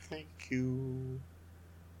 Thank you.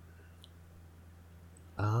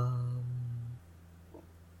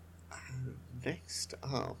 Next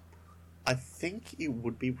up, I think it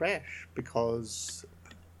would be Resh, because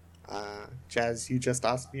Jazz, you just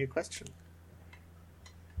asked me a question.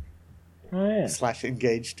 Oh, yeah. /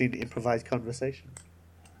 engaged in improvised conversation.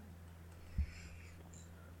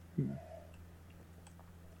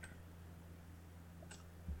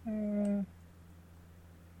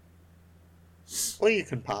 Or you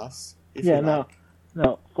can pass. If Yeah, you like.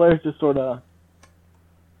 no. Claire's just Claire's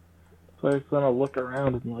gonna look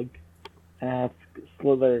around and, ask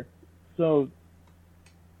Slither, so,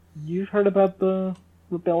 you've heard about the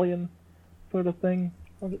rebellion sort of thing?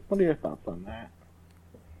 What are your thoughts on that?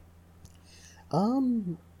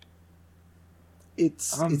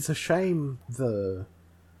 It's a shame that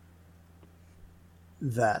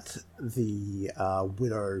the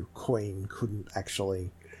Widow Queen couldn't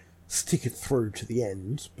actually stick it through to the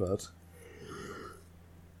end, but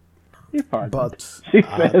You're pardoned, but she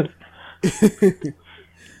says.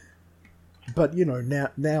 but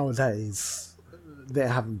nowadays there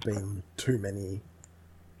haven't been too many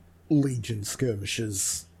Legion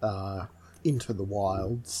skirmishes into the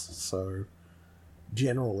wilds, so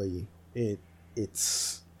generally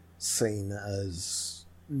it's seen as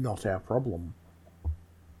not our problem.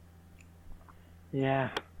 Yeah,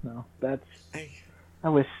 no, that's... Hey, I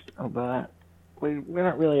wish that we're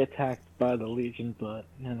not really attacked by the Legion, but,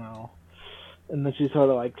 And then she sort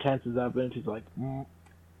of, tenses up and she's like,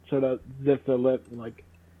 sort of zips her lip and,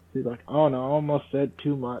 she's like, oh no, I almost said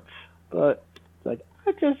too much. But, it's like,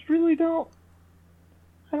 I just really don't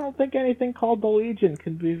think anything called the Legion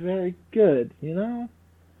can be very good, I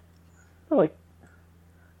feel like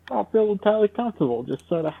I don't feel entirely comfortable just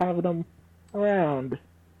sort of having them around.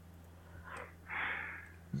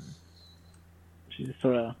 She just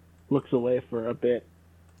sort of looks away for a bit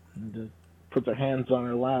and just puts her hands on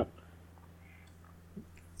her lap.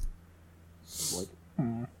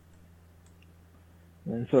 And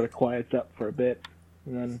then sort of quiets up for a bit,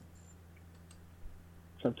 and then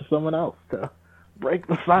it's up to someone else to break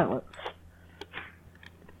the silence.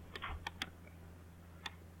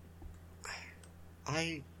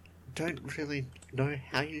 I don't really know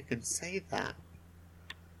how you can say that.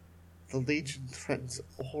 The Legion threatens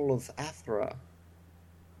all of Athera.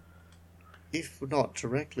 If not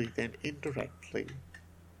directly, then indirectly.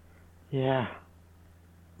 Yeah.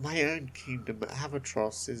 My own kingdom,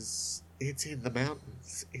 Avatros, it's in the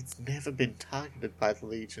mountains. It's never been targeted by the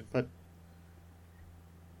Legion, but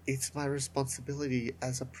it's my responsibility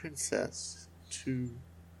as a princess to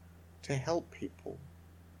help people.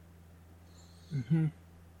 Mm-hmm.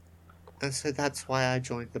 And so that's why I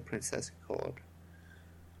joined the Princess Accord.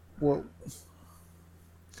 Well,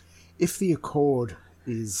 if the Accord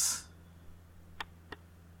is...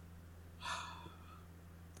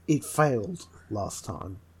 It failed last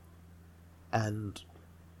time, and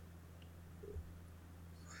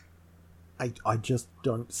I just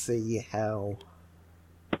don't see how,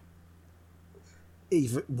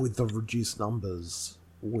 even with the reduced numbers,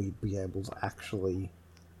 we'd be able to actually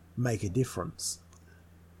make a difference.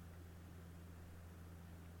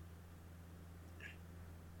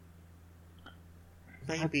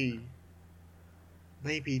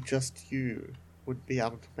 maybe just you wouldn't be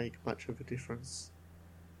able to make much of a difference.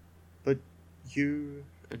 But you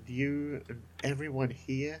and everyone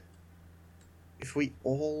here, if we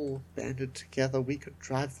all banded together, we could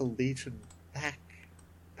drive the Legion back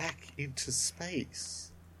into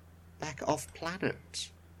space, back off planet.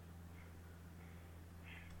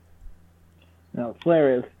 Now,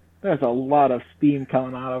 there's a lot of steam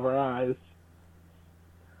coming out of her eyes.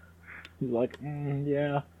 He's like,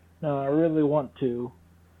 yeah, no, I really want to.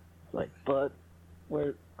 It's like, but,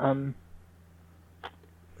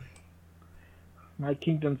 my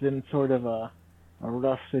kingdom's in sort of a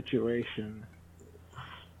rough situation.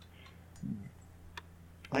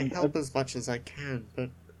 I help as much as I can, but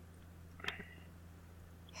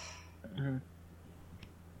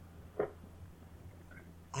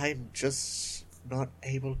I'm just not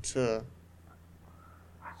able to.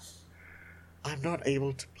 I'm not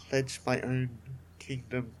able to pledge my own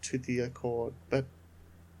kingdom to the Accord, but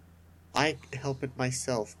I help it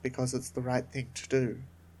myself because it's the right thing to do.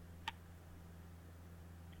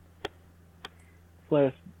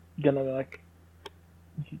 Flair's gonna be like,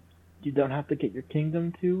 you don't have to get your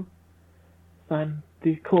kingdom to sign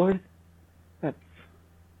the Accord?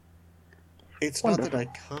 It's wonderful. Not that I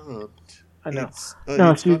can't. I know.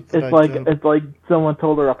 It's like someone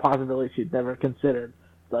told her a possibility she'd never considered.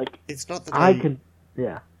 Like, it's not that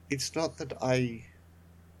yeah. It's not that I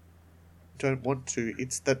don't want to,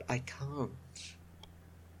 it's that I can't.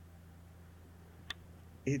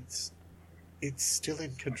 It's still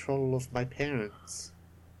in control of my parents.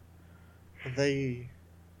 And they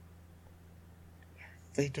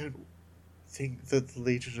don't think that the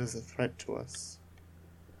Legion is a threat to us.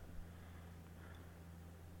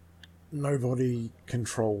 Nobody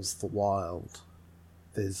controls the wild.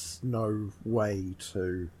 There's no way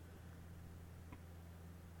to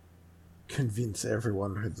convince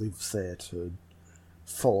everyone who lives there to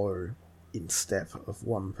follow in step of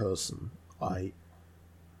one person.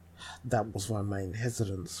 That was my main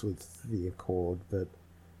hesitance with the Accord, but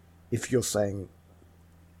if you're saying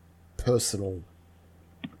personal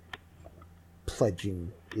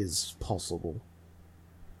pledging is possible.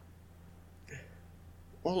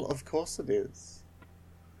 Well, of course it is.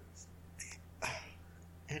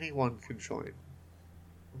 Anyone can join.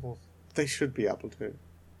 Well, they should be able to.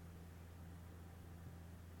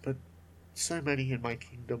 But so many in my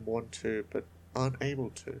kingdom want to, but aren't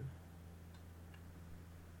able to.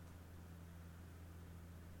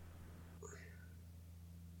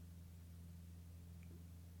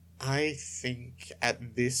 I think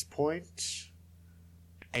at this point,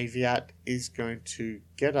 Aviat is going to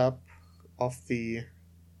get up off the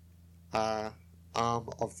arm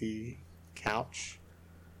of the couch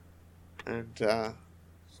and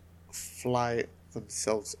fly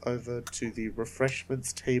themselves over to the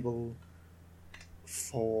refreshments table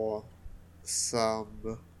for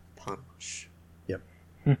some punch. Yep.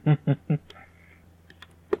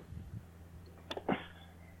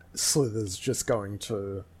 Slither's just going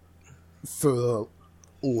to further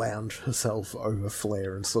lounge herself over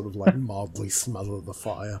Flair and sort of like mildly smother the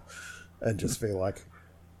fire and just be like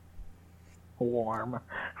warm.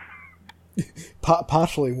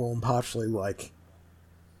 Partially warm, partially like,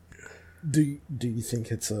 do you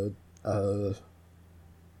think it's a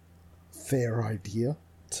fair idea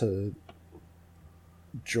to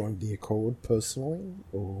join the Accord personally,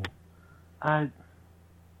 or I've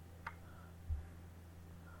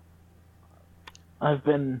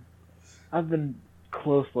been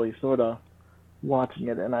closely sort of watching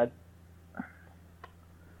it, and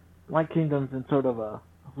my kingdom's in sort of a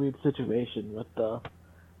weird situation with the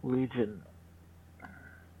Legion.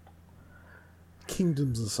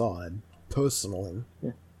 Kingdoms aside, personally,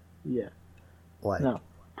 yeah. Like, no,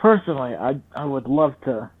 personally, I would love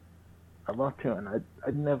to. I'd love to, and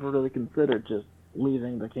I'd never really considered just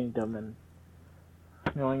leaving the kingdom and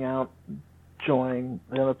going out, joining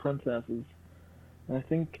the other princesses. And I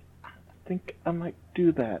think I might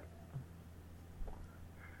do that.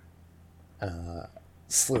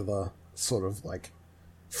 Slither sort of like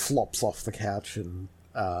flops off the couch and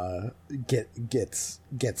gets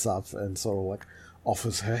up and sort of like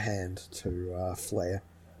offers her hand to Flair.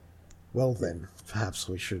 Well then, perhaps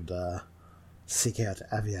we should seek out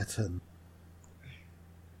Aviat and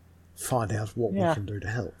find out what we can do to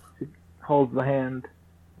help. She holds the hand,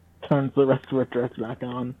 turns the rest of her dress back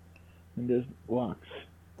on, and just walks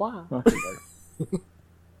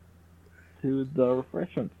to the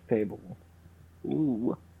refreshments table.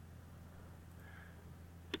 Ooh.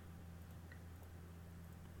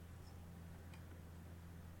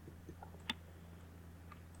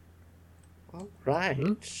 Well,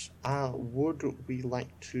 Right. Would we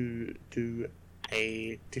like to do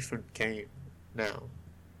a different game now?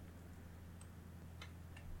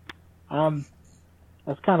 I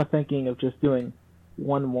was kind of thinking of just doing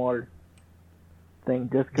one more thing,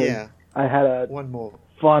 just because Yeah, I had a one more.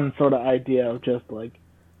 fun sort of idea of just like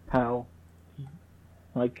how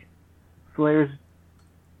like Flair's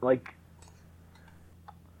like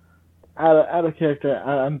out of character.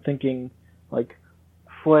 I'm thinking like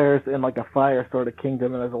Flair's in like a fire sort of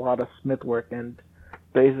kingdom, and there's a lot of smith work, and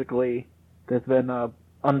basically there's been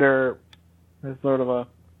there's sort of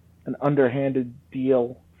an underhanded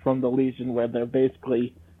deal from the Legion where they're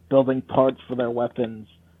basically building parts for their weapons,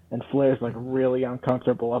 and Flair's like really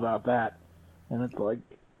uncomfortable about that, and it's like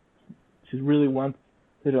she really wants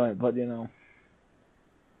to do it, but you know,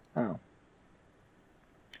 I don't know.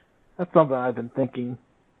 That's something I've been thinking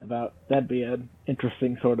about. That'd be an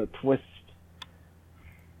interesting sort of twist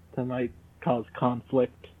that might cause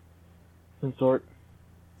conflict of some sort.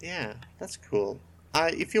 Yeah, that's cool.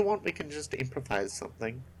 If you want, we can just improvise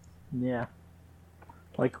something. Yeah.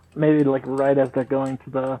 Like, maybe, like, right as they're going to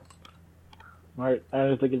the... Right,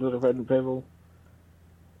 as they get to the red table,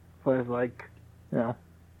 Flair's like, you know,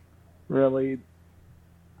 really...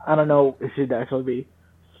 I don't know if she'd actually be,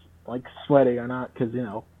 like, sweaty or not, because, you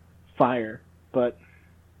know, fire, but...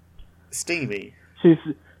 Steamy. She's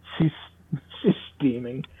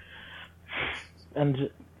steaming. And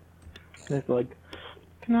it's like,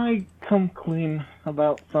 can I come clean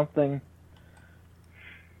about something?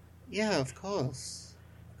 Yeah, of course.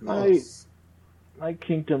 Of My course. my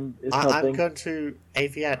kingdom is I'm something. going to...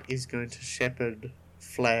 Aviat is going to shepherd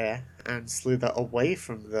Flair and Slither away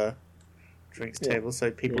from the drinks Yeah. table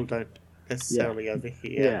so people don't necessarily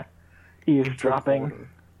overhear. Yeah. into a Eavesdropping. corner.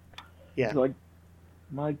 Yeah. It's like,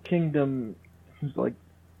 my kingdom is like,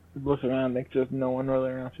 looks around, there's just no one really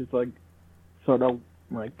around. She's like, sort of,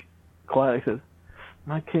 like, quiet. Says,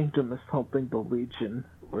 my kingdom is helping the Legion.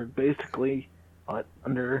 We're basically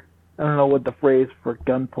under, I don't know what the phrase for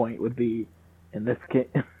gunpoint would be in this case.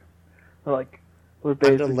 Like, we're Under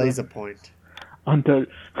basically laser point. under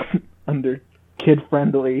under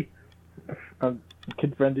kid-friendly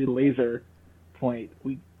laser point.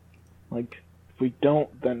 We, like, if we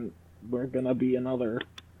don't, then we're gonna be another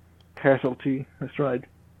casualty destroyed,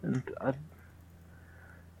 and I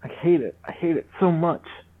hate it. I hate it so much.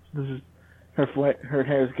 This is her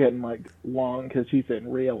hair's getting like long because she's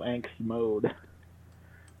in real angst mode.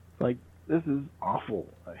 Like, this is awful.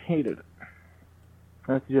 I hated it.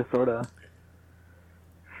 That's just sort of,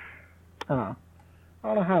 I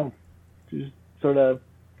don't know how. She just sort of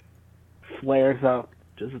flares up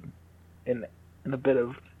just in a bit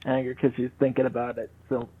of anger because she's thinking about it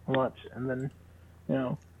so much, and then, you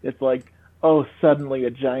know, it's like, oh, suddenly a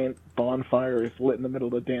giant bonfire is lit in the middle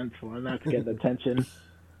of the dance floor, and that's getting attention.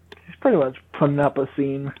 She's pretty much putting up a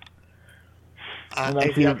scene. And then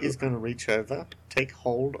Aviat is going to reach over, take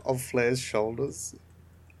hold of Flair's shoulders,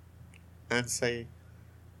 and say,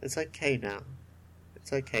 it's okay now.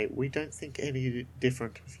 It's okay. We don't think any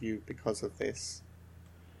different of you because of this.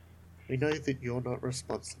 We know that you're not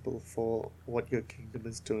responsible for what your kingdom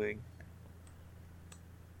is doing.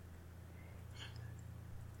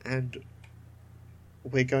 And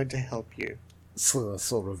we're going to help you. Slither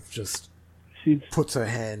sort of just She's puts her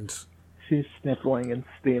hand sniffling and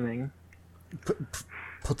steaming.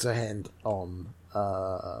 puts her hand on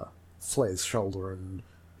Flair's shoulder and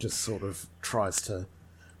just sort of tries to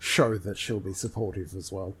show that she'll be supportive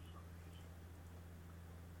as well.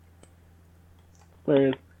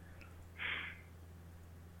 Whereas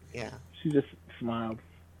Yeah. she just smiled,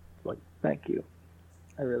 like, thank you.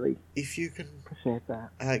 I really If you can appreciate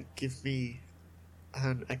that. give me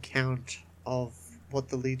an account of what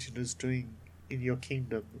the Legion is doing in your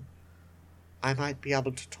kingdom, I might be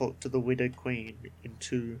able to talk to the Widowed Queen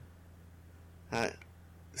into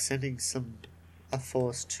sending a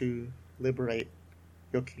force to liberate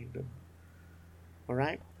your kingdom.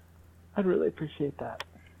 Alright? I'd really appreciate that.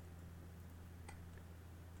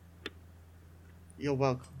 You're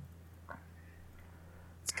welcome.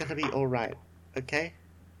 It's gonna be alright, okay?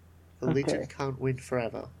 The Okay. Legion can't win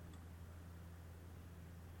forever.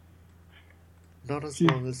 Not as Hmm.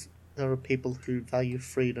 long as there are people who value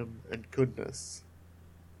freedom and goodness.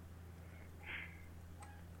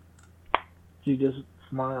 She just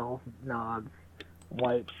smiles, nods,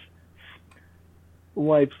 wipes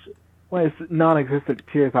non-existent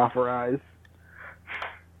tears off her eyes.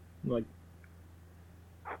 Like,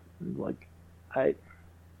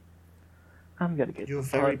 I'm gonna get You're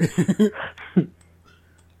some very, parts.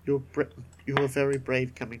 you were very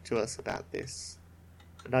brave coming to us about this.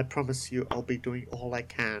 and I promise you I'll be doing all I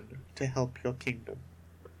can to help your kingdom.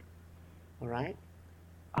 Alright?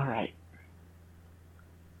 Alright.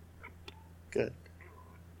 Good.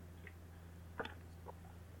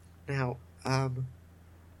 Now, I'm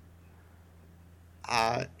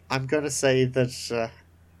gonna say that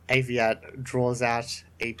Aviat draws out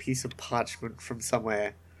a piece of parchment from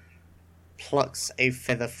somewhere, plucks a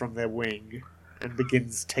feather from their wing, and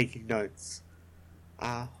begins taking notes.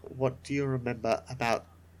 What do you remember about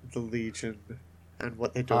the Legion and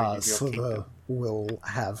what they're doing in your Slither kingdom? will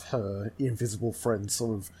have her invisible friend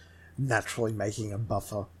sort of naturally making a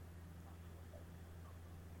buffer.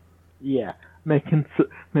 Yeah, making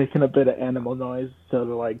a bit of animal noise so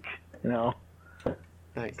to, like, you know,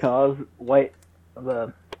 Nice. cause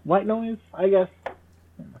the white noise, I guess.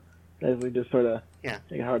 Basically just sort of Yeah.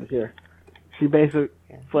 make it hard to hear.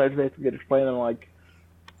 Flair's basically explaining them, like,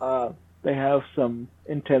 they have some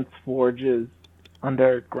intense forges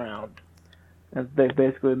underground, and they're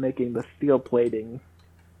basically making the steel plating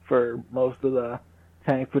for most of the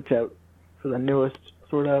tanks, which out for the newest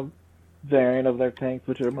sort of variant of their tanks,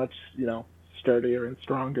 which are much, you know, sturdier and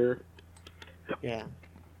stronger. Yeah.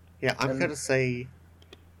 Yeah, I'm And- gonna say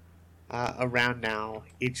around now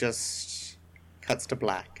it just cuts to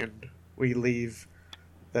black and we leave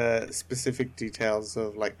the specific details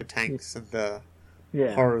of like the tanks and the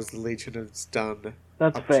Yeah, horrors the Legion has done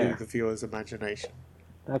that's up fair. to the viewer's imagination.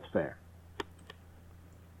 That's fair.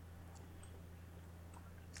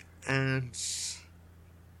 And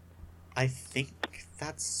I think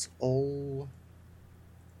that's all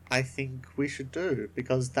I think we should do,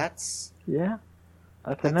 because that's Yeah,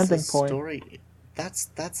 that's an a ending point. story. That's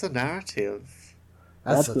a narrative.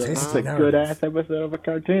 That's a That's tasty a narrative. good ass episode of a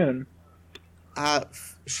cartoon.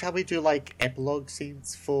 Shall we do like epilogue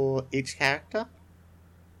scenes for each character?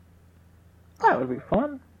 That would be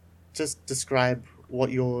fun. Just describe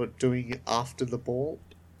what you're doing after the ball.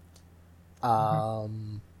 I'll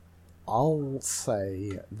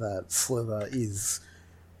say that Slither is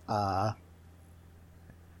her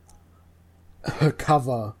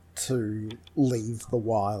cover to leave the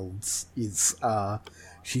wilds is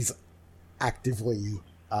she's actively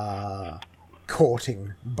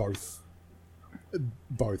courting both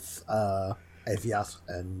Aviat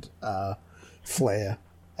and Flair,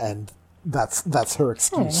 and that's her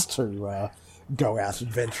excuse to go out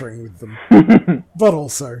adventuring with them. But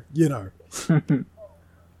also, you know,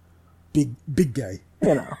 big gay.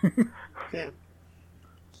 You know, Yeah,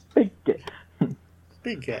 big gay.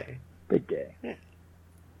 big gay. Big gay.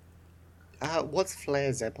 What's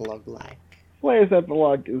Flair's epilogue like? Flair's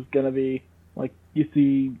epilogue is gonna be like you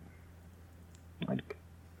see, like,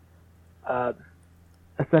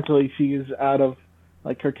 essentially she's out of,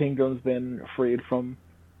 like, her kingdom's been freed from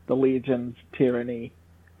the Legion's tyranny,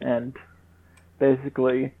 and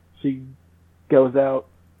basically she goes out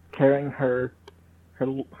carrying her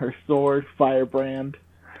sword, Firebrand,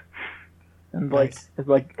 and like Nice. is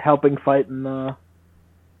like helping fight in the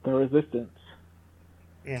resistance.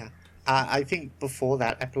 Yeah. I think before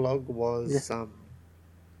that epilogue was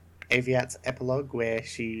Aviat's epilogue, where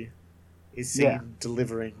she is seen Yeah.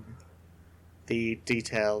 delivering the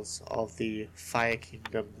details of the Fire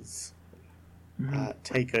Kingdom's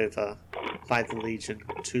takeover by the Legion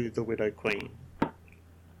to the Widow Queen.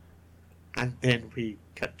 And then we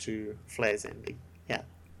cut to Flair's ending. Yeah.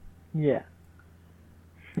 Yeah.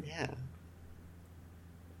 Yeah.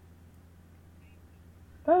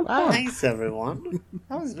 That was Wow. fun. Thanks, everyone.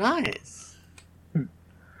 That was nice.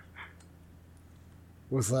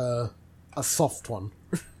 Was a soft one.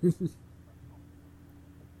 Yeah.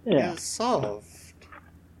 It was soft.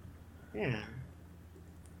 Yeah.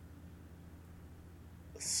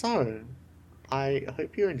 So, I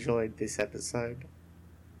hope you enjoyed this episode.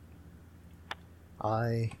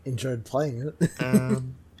 I enjoyed playing it.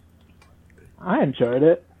 I enjoyed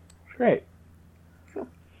it. Great.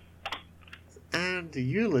 And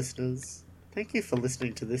you listeners, thank you for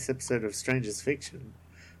listening to this episode of Strangers Fiction.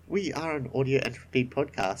 We are an Audio Entropy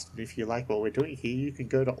podcast, and if you like what we're doing here, you can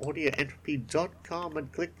go to audioentropy.com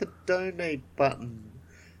and click the donate button.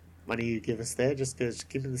 Money you give us there just goes to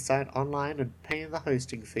keeping the site online and paying the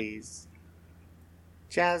hosting fees.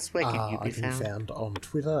 Jazz, where can you I be can be found? found on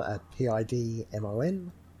Twitter at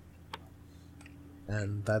PIDMON.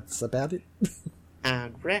 And that's about it.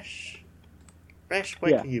 And Resh, where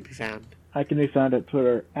Yeah. can you be found? I can be found at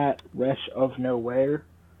Twitter at Resh of Nowhere,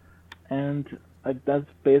 and that's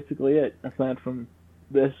basically it. Aside from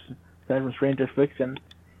Stranger Fiction,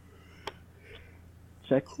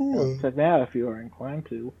 check me out if you are inclined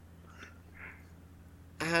to.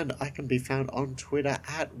 And I can be found on Twitter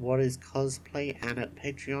at whatiscosplay and at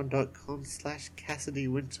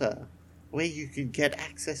patreon.com/CassidyWinter, where you can get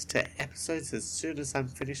access to episodes as soon as I'm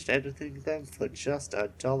finished editing them for just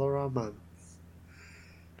 $1 a month.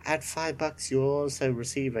 At $5, you'll also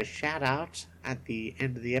receive a shout out at the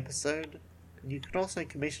end of the episode, and you can also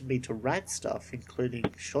commission me to write stuff, including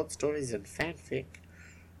short stories and fanfic,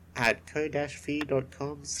 at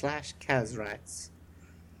ko-fi.com/Kazwrites.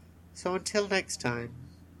 So until next time,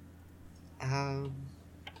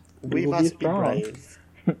 we will must be be strong. brave.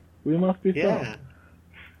 We must be strong. Yeah.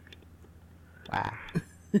 Wow.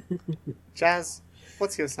 Jazz,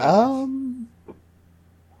 what's your sign?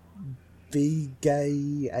 Be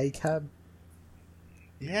gay, ACAB.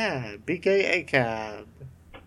 Yeah, big gay ACAB.